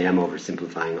 let's say. I'm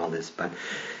oversimplifying all this. But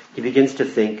he begins to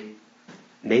think,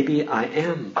 maybe I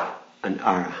am an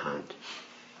arahant.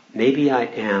 Maybe I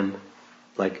am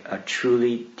like a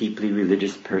truly deeply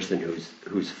religious person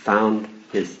who's found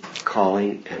his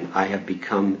calling, and I have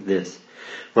become this.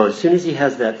 Well, as soon as he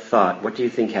has that thought, what do you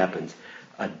think happens?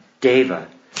 A deva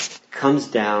comes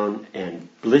down and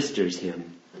blisters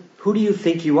him. Who do you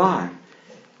think you are?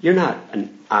 You're not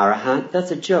an arahant.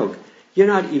 That's a joke. You're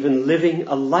not even living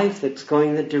a life that's going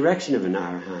in the direction of an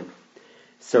arahant.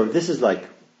 So this is like,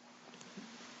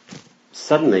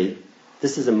 suddenly,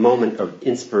 This is a moment of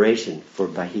inspiration for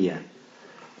Bahia.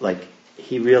 Like,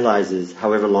 he realizes,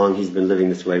 however long he's been living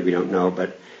this way, we don't know,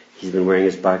 but he's been wearing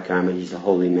his bark garment, he's a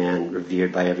holy man,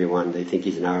 revered by everyone, they think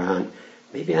he's an arahant.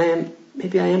 Maybe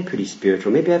I am pretty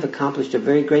spiritual, maybe I've accomplished a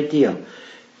very great deal.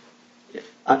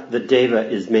 The deva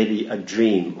is maybe a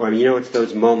dream, or it's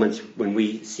those moments when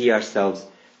we see ourselves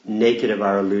naked of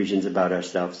our illusions about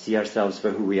ourselves, see ourselves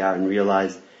for who we are and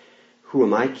realize, who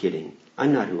am I kidding?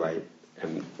 I'm not who I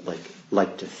am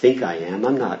like to think I am.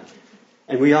 I'm not.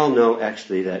 And we all know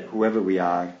actually that whoever we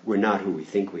are, we're not who we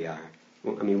think we are.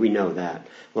 We know that.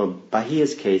 Well,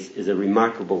 Bahia's case is a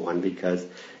remarkable one because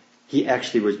he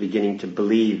actually was beginning to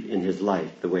believe in his life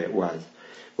the way it was.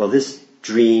 Well, this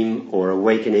dream or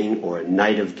awakening or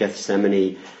night of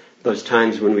Gethsemane, those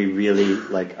times when we really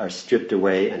are stripped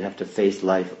away and have to face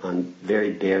life on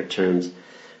very bare terms,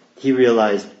 he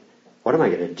realized, what am I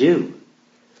going to do?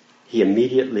 He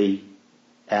immediately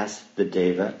asked the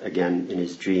deva, again in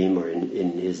his dream or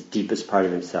in his deepest part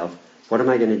of himself, what am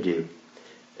I going to do?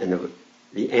 And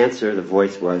the answer, the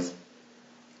voice was,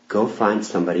 go find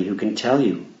somebody who can tell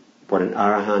you what an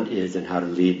arahant is and how to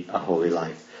lead a holy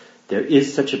life. There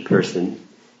is such a person.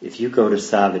 If you go to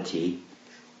Savatthi,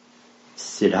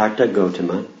 Siddhartha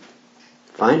Gautama,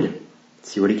 find him,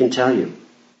 see what he can tell you.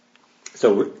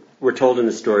 So we're told in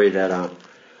the story that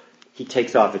he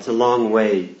takes off. It's a long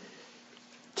way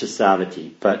to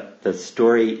Savatthi, but the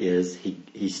story is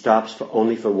he stops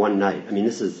only for one night.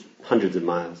 This is hundreds of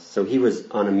miles. So he was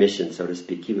on a mission, so to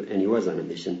speak, and he was on a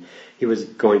mission. He was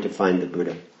going to find the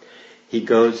Buddha. He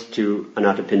goes to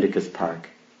Anathapindika's park,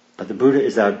 but the Buddha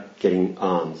is out getting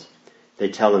alms. They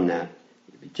tell him that.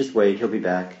 Just wait, he'll be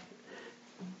back.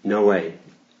 No way.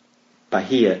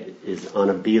 Bahia is on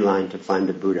a beeline to find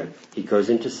the Buddha. He goes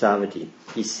into Savatthi.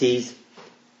 He sees,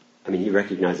 he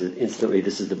recognizes instantly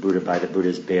this is the Buddha by the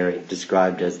Buddha's bearing,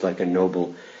 described as like a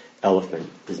noble elephant.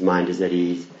 His mind is at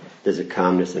ease. There's a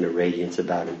calmness and a radiance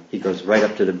about him. He goes right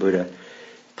up to the Buddha.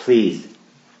 Please,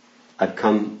 I've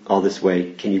come all this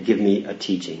way. Can you give me a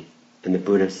teaching? And the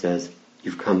Buddha says,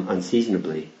 you've come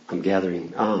unseasonably. I'm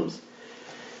gathering alms.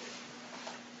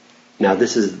 Now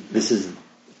this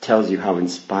tells you how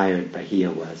inspired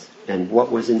Bahia was and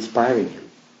what was inspiring him,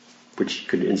 which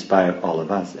could inspire all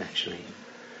of us actually.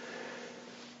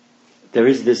 There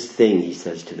is this thing, he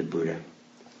says to the Buddha,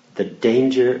 the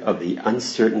danger of the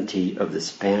uncertainty of the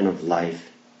span of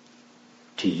life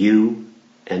to you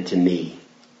and to me.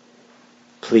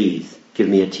 Please give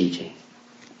me a teaching.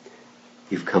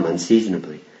 You've come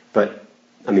unseasonably. But,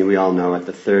 we all know at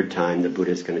the third time the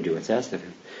Buddha is going to do what's asked of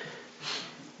him.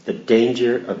 The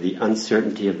danger of the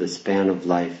uncertainty of the span of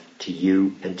life to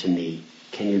you and to me.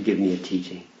 Can you give me a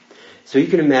teaching? So you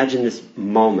can imagine this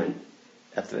moment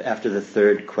after the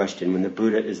third question when the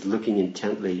Buddha is looking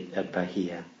intently at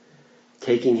Bahia,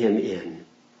 taking him in,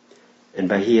 and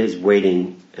Bahia is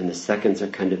waiting and the seconds are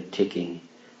kind of ticking,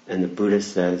 and the Buddha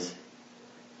says,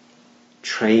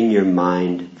 train your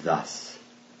mind thus.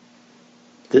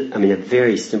 A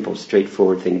very simple,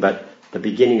 straightforward thing, but the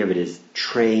beginning of it is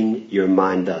train your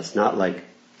mind thus. Not like,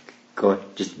 go,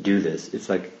 just do this. It's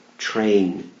like,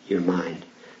 train your mind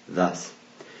thus.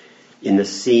 In the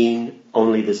seen,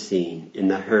 only the seen. In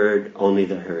the heard, only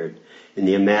the heard. In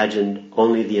the imagined,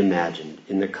 only the imagined.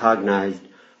 In the cognized,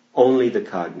 only the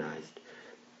cognized.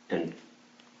 And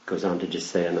goes on to just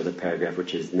say another paragraph,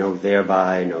 which is no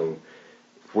thereby, no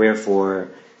wherefore.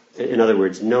 In other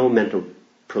words, no mental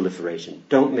proliferation.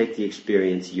 Don't make the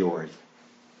experience yours.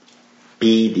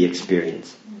 Be the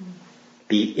experience.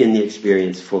 Be in the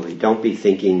experience fully. Don't be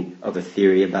thinking of a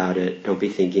theory about it. Don't be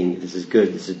thinking this is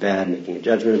good, this is bad, making a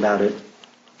judgment about it.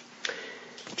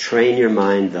 Train your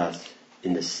mind thus.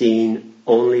 In the seen,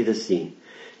 only the seen.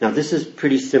 Now this is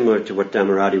pretty similar to what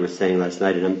Dhammarati was saying last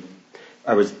night, and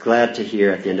I was glad to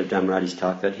hear at the end of Dhammarati's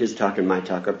talk that his talk and my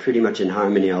talk are pretty much in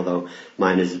harmony, although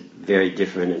mine is very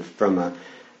different and from a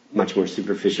much more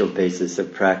superficial basis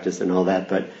of practice and all that,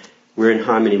 but we're in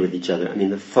harmony with each other.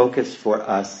 The focus for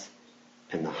us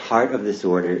and the heart of this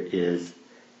order is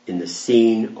in the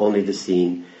seen, only the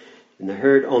seen. In the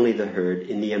heard, only the heard.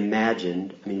 In the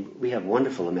imagined, we have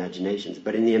wonderful imaginations,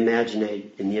 but in the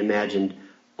imagined,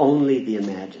 only the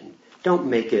imagined. Don't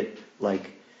make it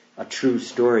like a true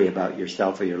story about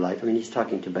yourself or your life. He's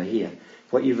talking to Bahia.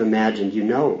 What you've imagined,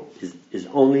 is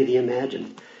only the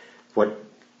imagined. What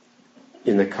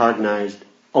in the cognized,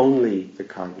 only the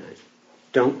cognized.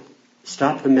 Don't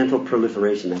stop the mental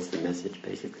proliferation. That's the message,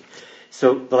 basically.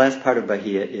 So the last part of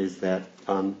Bahia is that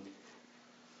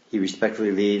he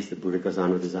respectfully leaves. The Buddha goes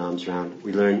on with his alms round.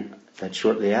 We learn that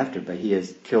shortly after, Bahia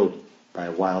is killed by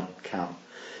a wild cow.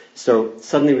 So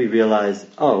suddenly we realize,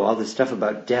 all this stuff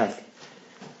about death,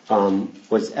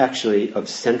 was actually of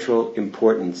central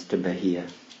importance to Bahia.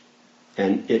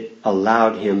 And it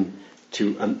allowed him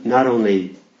to not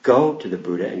only go to the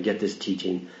Buddha and get this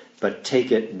teaching, but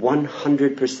take it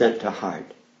 100% to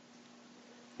heart.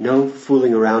 No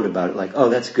fooling around about it like, oh,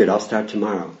 that's good, I'll start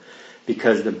tomorrow.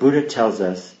 Because the Buddha tells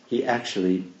us he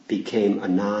actually became a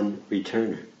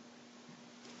non-returner.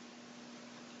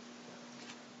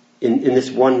 In this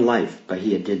one life,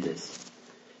 Bahia did this.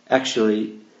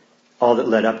 Actually, all that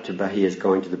led up to Bahia's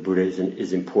going to the Buddha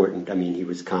is important. I mean, he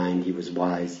was kind, he was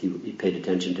wise, he paid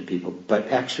attention to people. But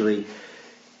actually,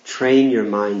 train your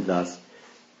mind thus.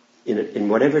 In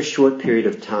whatever short period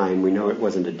of time, we know it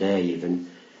wasn't a day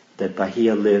even, that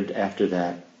Bahia lived after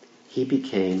that, he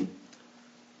became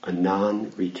a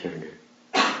non-returner.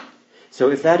 So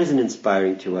if that isn't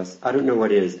inspiring to us, I don't know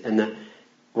what is. And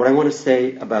what I want to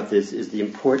say about this is the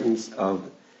importance of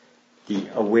the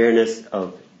awareness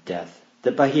of death.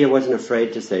 That Bahia wasn't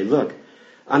afraid to say, look,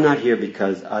 I'm not here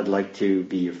because I'd like to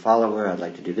be your follower, I'd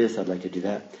like to do this, I'd like to do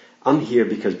that. I'm here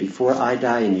because before I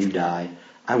die and you die,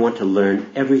 I want to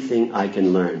learn everything I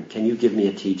can learn. Can you give me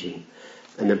a teaching?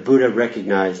 And the Buddha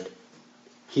recognized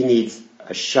he needs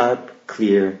a sharp,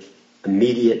 clear,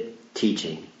 immediate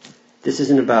teaching. This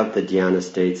isn't about the dhyana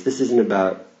states. This isn't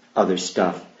about other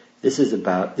stuff. This isn't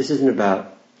about,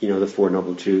 the Four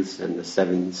Noble Truths and the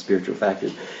 7 spiritual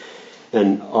factors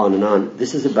and on and on.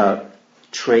 This is about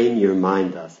train your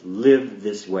mind thus. Live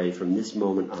this way from this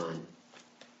moment on.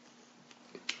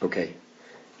 Okay.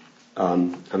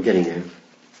 I'm getting there.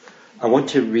 I want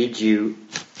to read you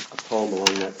a poem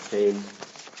along that same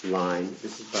line.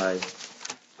 This is by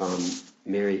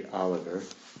Mary Oliver.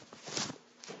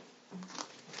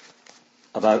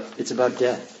 It's about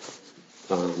death.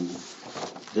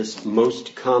 This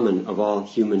most common of all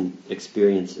human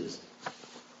experiences.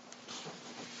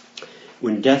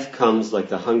 When death comes like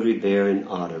the hungry bear in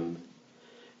autumn,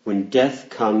 when death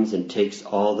comes and takes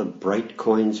all the bright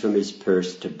coins from his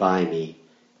purse to buy me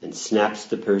and snaps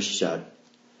the purse shut,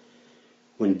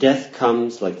 when death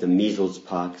comes like the measles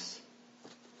pox,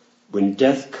 when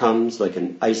death comes like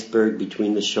an iceberg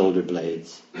between the shoulder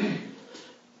blades,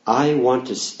 I want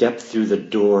to step through the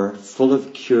door full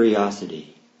of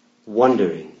curiosity,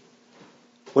 wondering,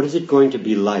 what is it going to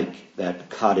be like, that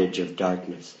cottage of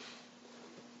darkness?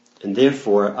 And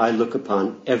therefore I look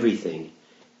upon everything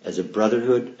as a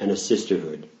brotherhood and a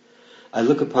sisterhood. I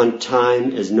look upon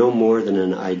time as no more than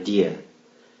an idea,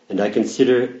 and I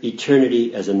consider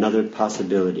eternity as another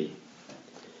possibility.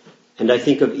 And I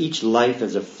think of each life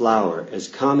as a flower, as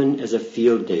common as a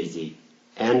field daisy,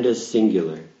 and as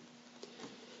singular.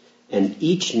 And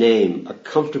each name a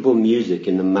comfortable music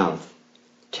in the mouth,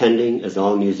 tending as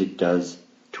all music does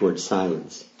toward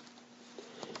silence.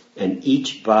 And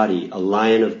each body a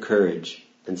lion of courage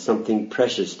and something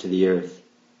precious to the earth.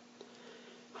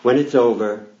 When it's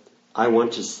over, I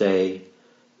want to say,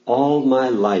 all my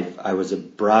life I was a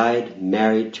bride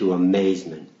married to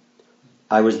amazement.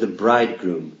 I was the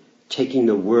bridegroom taking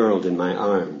the world in my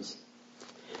arms.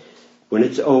 When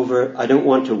it's over, I don't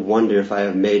want to wonder if I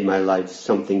have made my life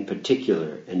something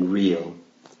particular and real.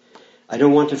 I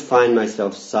don't want to find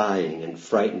myself sighing and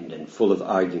frightened and full of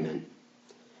argument.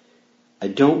 I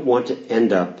don't want to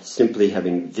end up simply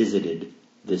having visited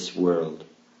this world.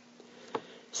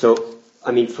 So,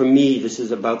 for me, this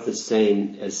is about the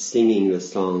same as singing the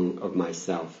song of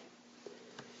myself.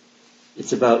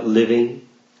 It's about living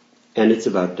and it's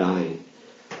about dying.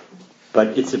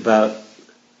 But it's about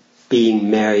being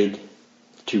married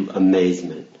to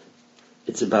amazement.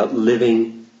 It's about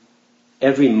living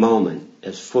every moment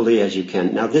as fully as you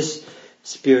can. Now this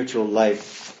spiritual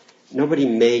life, nobody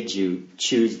made you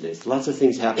choose this. Lots of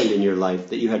things happened in your life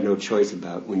that you had no choice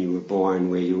about when you were born,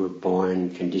 where you were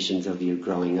born, conditions of you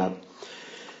growing up.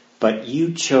 But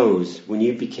you chose, when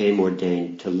you became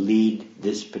ordained, to lead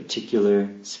this particular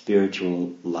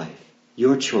spiritual life.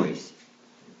 Your choice.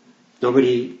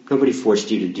 Nobody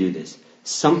forced you to do this.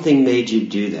 Something made you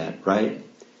do that, right?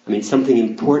 Something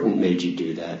important made you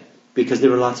do that, because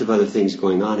there were lots of other things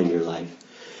going on in your life.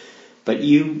 But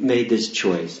you made this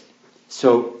choice.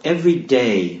 So every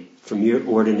day from your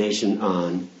ordination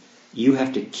on, you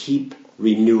have to keep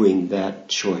renewing that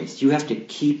choice. You have to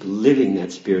keep living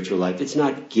that spiritual life. It's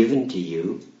not given to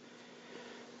you.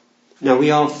 Now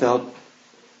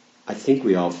I think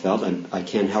we all felt, I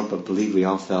can't help but believe we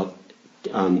all felt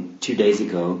 2 days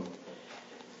ago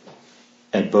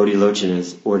at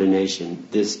Bodhilochana's ordination,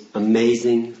 this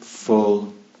amazing,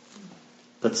 full,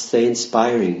 let's say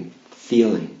inspiring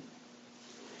feeling.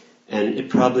 And it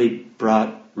probably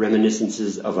brought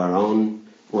reminiscences of our own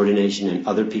ordination and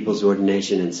other people's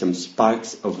ordination and some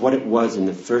sparks of what it was in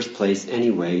the first place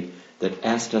anyway that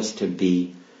asked us to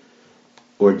be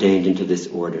ordained into this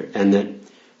order and that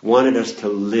wanted us to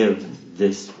live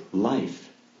this life.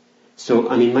 So,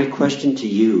 my question to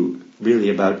you really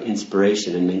about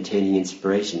inspiration and maintaining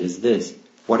inspiration is this.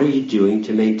 What are you doing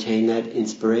to maintain that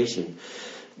inspiration?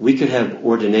 We could have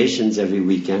ordinations every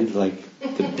weekend like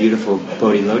the beautiful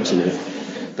Bodhi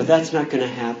Lochana, but that's not going to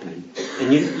happen.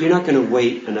 And you're not going to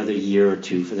wait another year or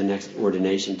two for the next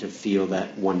ordination to feel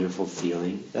that wonderful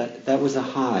feeling. That was a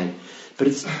high. But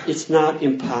it's not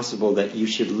impossible that you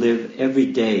should live every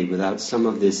day without some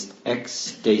of this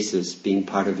ecstasis being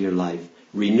part of your life,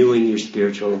 renewing your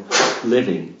spiritual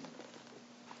living.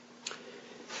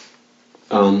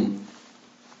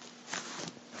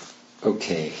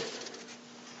 Okay.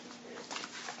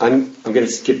 I'm going to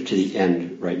skip to the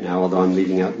end right now, although I'm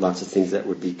leaving out lots of things that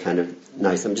would be kind of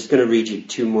nice. I'm just going to read you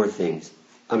 2 more things.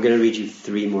 I'm going to read you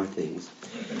 3 more things.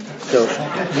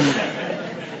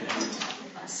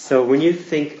 So when you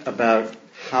think about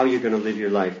how you're going to live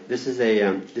your life, this is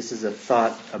a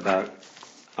thought about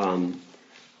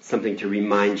something to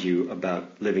remind you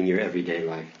about living your everyday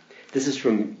life. This is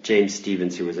from James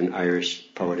Stephens, who was an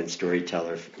Irish poet and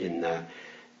storyteller in the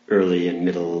early and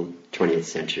middle 20th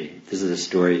century. This is a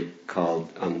story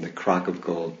called The Crock of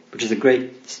Gold, which is a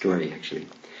great story, actually.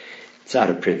 It's out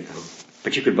of print, though,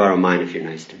 but you could borrow mine if you're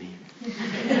nice to me.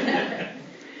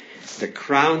 The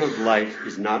crown of life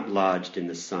is not lodged in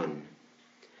the sun.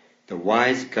 The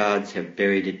wise gods have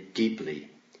buried it deeply,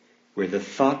 where the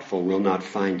thoughtful will not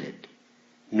find it,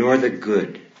 nor the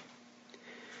good.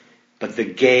 But the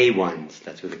gay ones,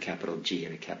 that's with a capital G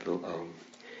and a capital O,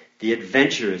 the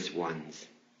adventurous ones,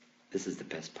 this is the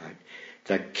best part,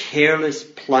 the careless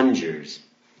plungers,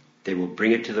 they will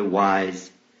bring it to the wise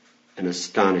and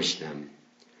astonish them.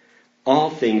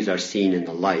 All things are seen in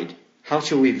the light. How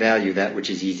shall we value that which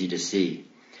is easy to see?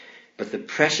 But the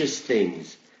precious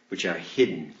things which are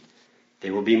hidden,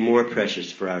 they will be more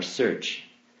precious for our search.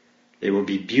 They will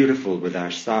be beautiful with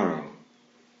our sorrow.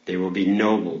 They will be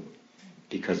noble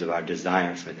because of our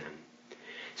desire for them.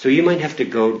 So you might have to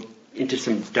go into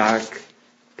some dark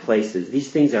places. These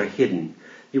things are hidden.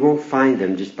 You won't find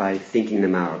them just by thinking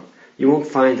them out. You won't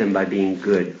find them by being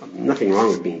good. Nothing wrong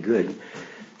with being good.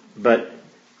 But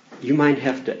you might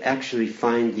have to actually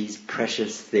find these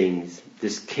precious things,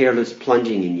 this careless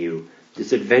plunging in you,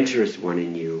 this adventurous one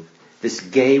in you, this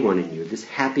gay one in you, this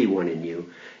happy one in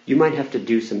you. You might have to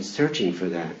do some searching for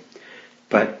that.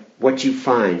 But what you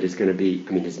find is going to be,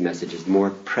 his message is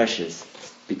more precious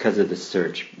because of the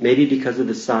search, maybe because of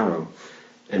the sorrow,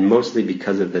 and mostly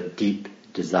because of the deep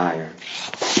desire.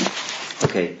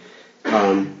 Okay.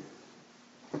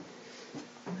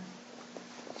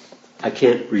 I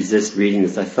can't resist reading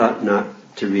this. I thought not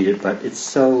to read it, but it's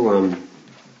so,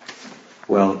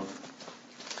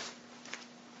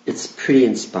 it's pretty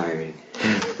inspiring.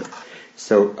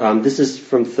 So this is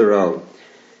from Thoreau.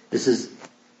 This is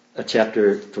a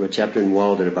chapter in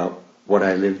Walden about what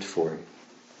I lived for.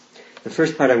 The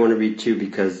first part I want to read too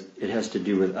because it has to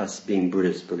do with us being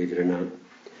Buddhists, believe it or not.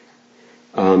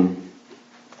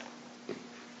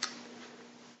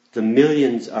 The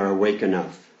millions are awake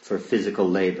enough for physical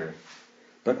labor,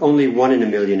 but only 1 in a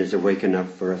million is awake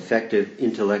enough for effective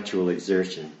intellectual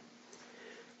exertion.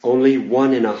 Only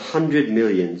 1 in 100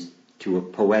 millions to a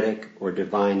poetic or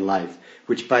divine life,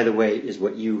 which, by the way, is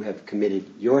what you have committed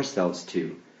yourselves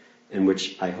to, and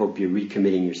which I hope you're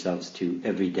recommitting yourselves to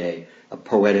every day, a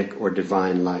poetic or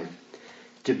divine life.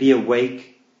 To be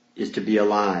awake is to be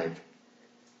alive.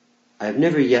 I have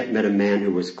never yet met a man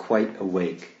who was quite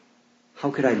awake.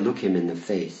 How could I look him in the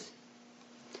face?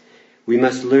 We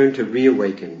must learn to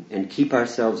reawaken and keep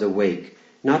ourselves awake,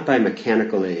 not by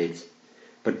mechanical aids,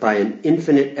 but by an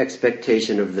infinite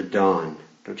expectation of the dawn.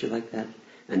 Don't you like that?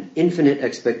 An infinite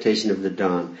expectation of the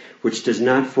dawn, which does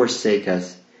not forsake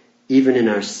us even in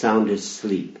our soundest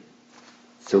sleep.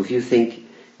 So if you think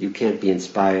you can't be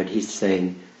inspired, he's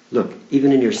saying, look,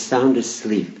 even in your soundest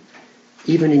sleep,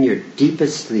 even in your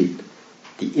deepest sleep,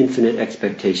 the infinite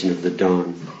expectation of the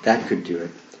dawn, that could do it.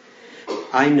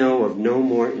 I know of no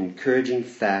more encouraging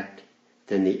fact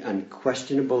than the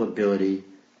unquestionable ability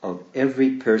of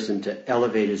every person to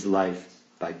elevate his life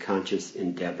by conscious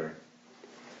endeavor.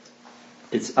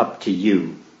 It's up to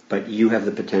you, but you have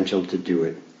the potential to do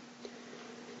it.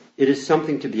 It is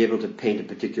something to be able to paint a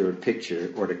particular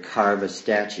picture or to carve a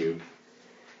statue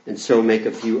and so make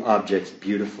a few objects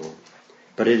beautiful.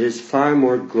 But it is far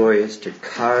more glorious to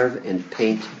carve and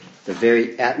paint the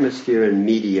very atmosphere and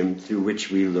medium through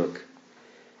which we look,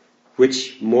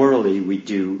 which morally we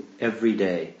do every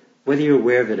day. Whether you're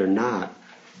aware of it or not,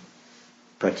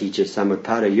 praticca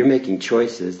samutpada, you're making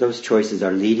choices. Those choices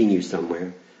are leading you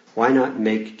somewhere. Why not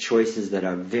make choices that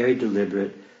are very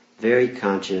deliberate, very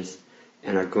conscious,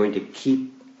 and are going to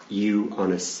keep you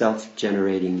on a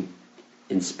self-generating,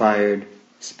 inspired,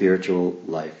 spiritual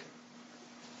life?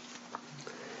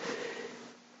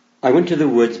 I went to the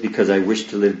woods because I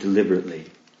wished to live deliberately,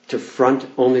 to front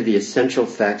only the essential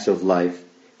facts of life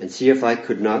and see if I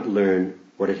could not learn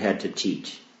what it had to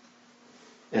teach,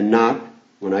 and not,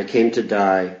 when I came to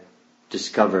die,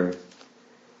 discover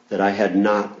that I had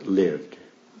not lived.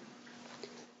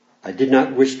 I did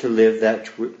not wish to live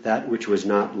that which was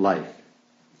not life.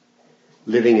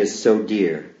 Living is so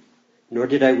dear, nor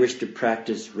did I wish to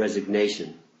practice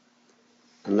resignation,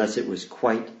 unless it was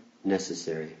quite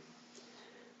necessary.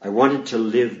 I wanted to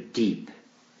live deep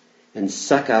and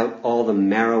suck out all the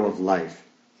marrow of life,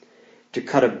 to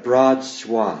cut a broad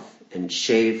swath and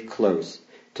shave close,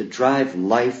 to drive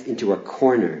life into a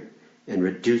corner and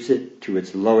reduce it to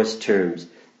its lowest terms.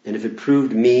 And if it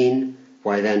proved mean,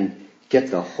 why then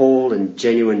get the whole and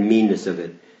genuine meanness of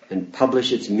it and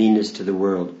publish its meanness to the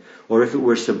world. Or if it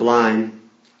were sublime,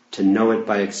 to know it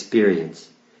by experience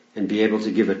and be able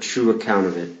to give a true account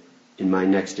of it in my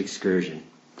next excursion.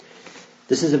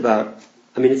 This is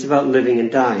it's about living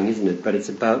and dying, isn't it? But it's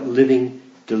about living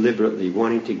deliberately,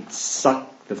 wanting to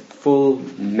suck the full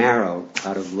marrow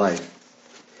out of life.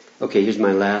 Okay, here's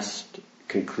my last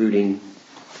concluding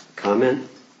comment.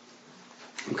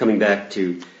 I'm coming back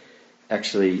to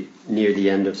actually near the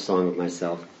end of Song of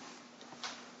Myself.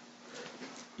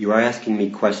 You are asking me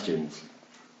questions,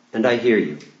 and I hear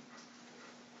you.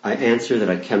 I answer that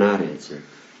I cannot answer.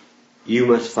 You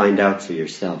must find out for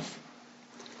yourself.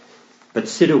 But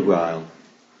sit a while.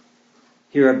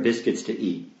 Here are biscuits to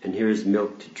eat, and here is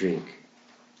milk to drink.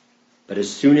 But as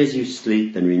soon as you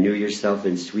sleep and renew yourself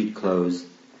in sweet clothes,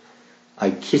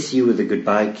 I kiss you with a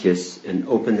goodbye kiss and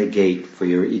open the gate for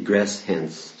your egress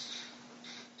hence.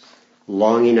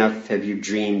 Long enough have you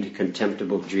dreamed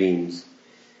contemptible dreams.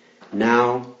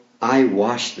 Now I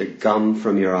wash the gum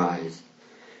from your eyes.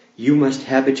 You must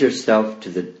habit yourself to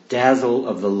the dazzle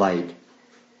of the light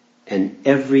and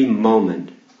every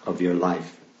moment of your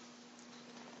life.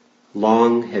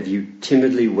 Long have you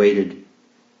timidly waited,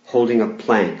 holding a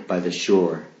plank by the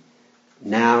shore.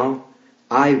 Now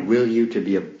I will you to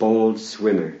be a bold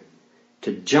swimmer,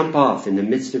 to jump off in the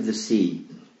midst of the sea,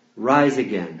 rise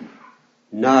again,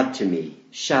 nod to me,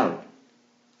 shout,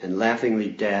 and laughingly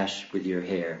dash with your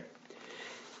hair.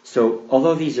 So,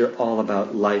 although these are all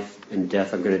about life and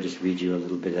death, I'm going to just read you a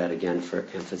little bit of that again for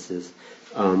emphasis.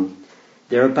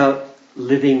 They're about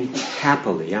living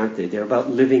happily, aren't they? They're about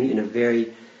living in a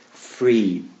very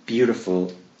free,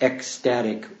 beautiful,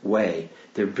 ecstatic way.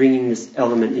 They're bringing this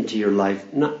element into your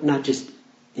life, not just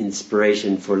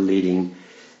inspiration for leading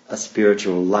a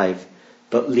spiritual life,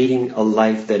 but leading a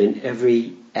life that in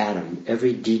every atom,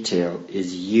 every detail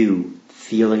is you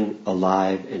feeling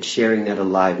alive and sharing that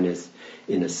aliveness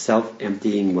in a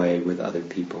self-emptying way with other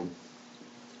people.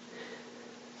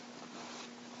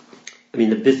 I mean,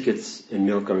 the biscuits and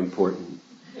milk are important,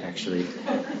 actually.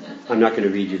 I'm not going to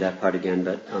read you that part again,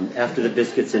 but after the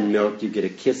biscuits and milk, you get a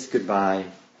kiss goodbye.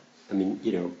 I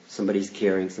mean, somebody's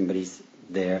caring, somebody's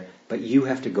there, but you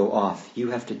have to go off.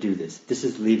 You have to do this. This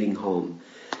is leaving home.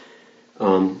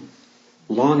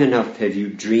 Long enough have you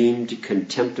dreamed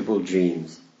contemptible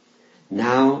dreams.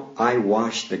 Now I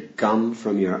wash the gum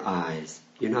from your eyes.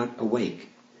 You're not awake.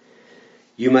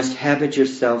 You must habit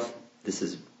yourself. This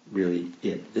is really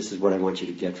it. This is what I want you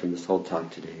to get from this whole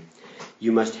talk today.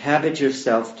 You must habit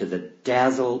yourself to the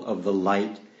dazzle of the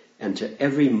light and to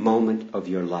every moment of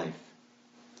your life.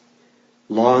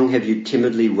 Long have you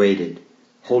timidly waited,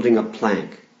 holding a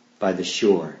plank by the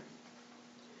shore.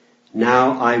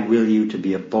 Now I will you to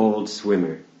be a bold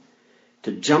swimmer,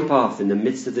 to jump off in the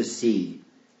midst of the sea,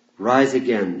 rise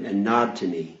again and nod to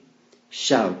me,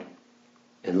 shout,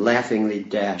 and laughingly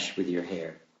dash with your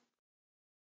hair.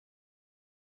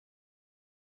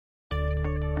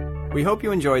 We hope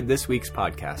you enjoyed this week's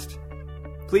podcast.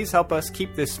 Please help us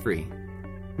keep this free.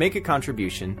 Make a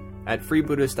contribution at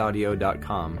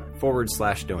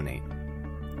freebuddhistaudio.com/donate.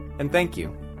 And thank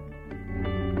you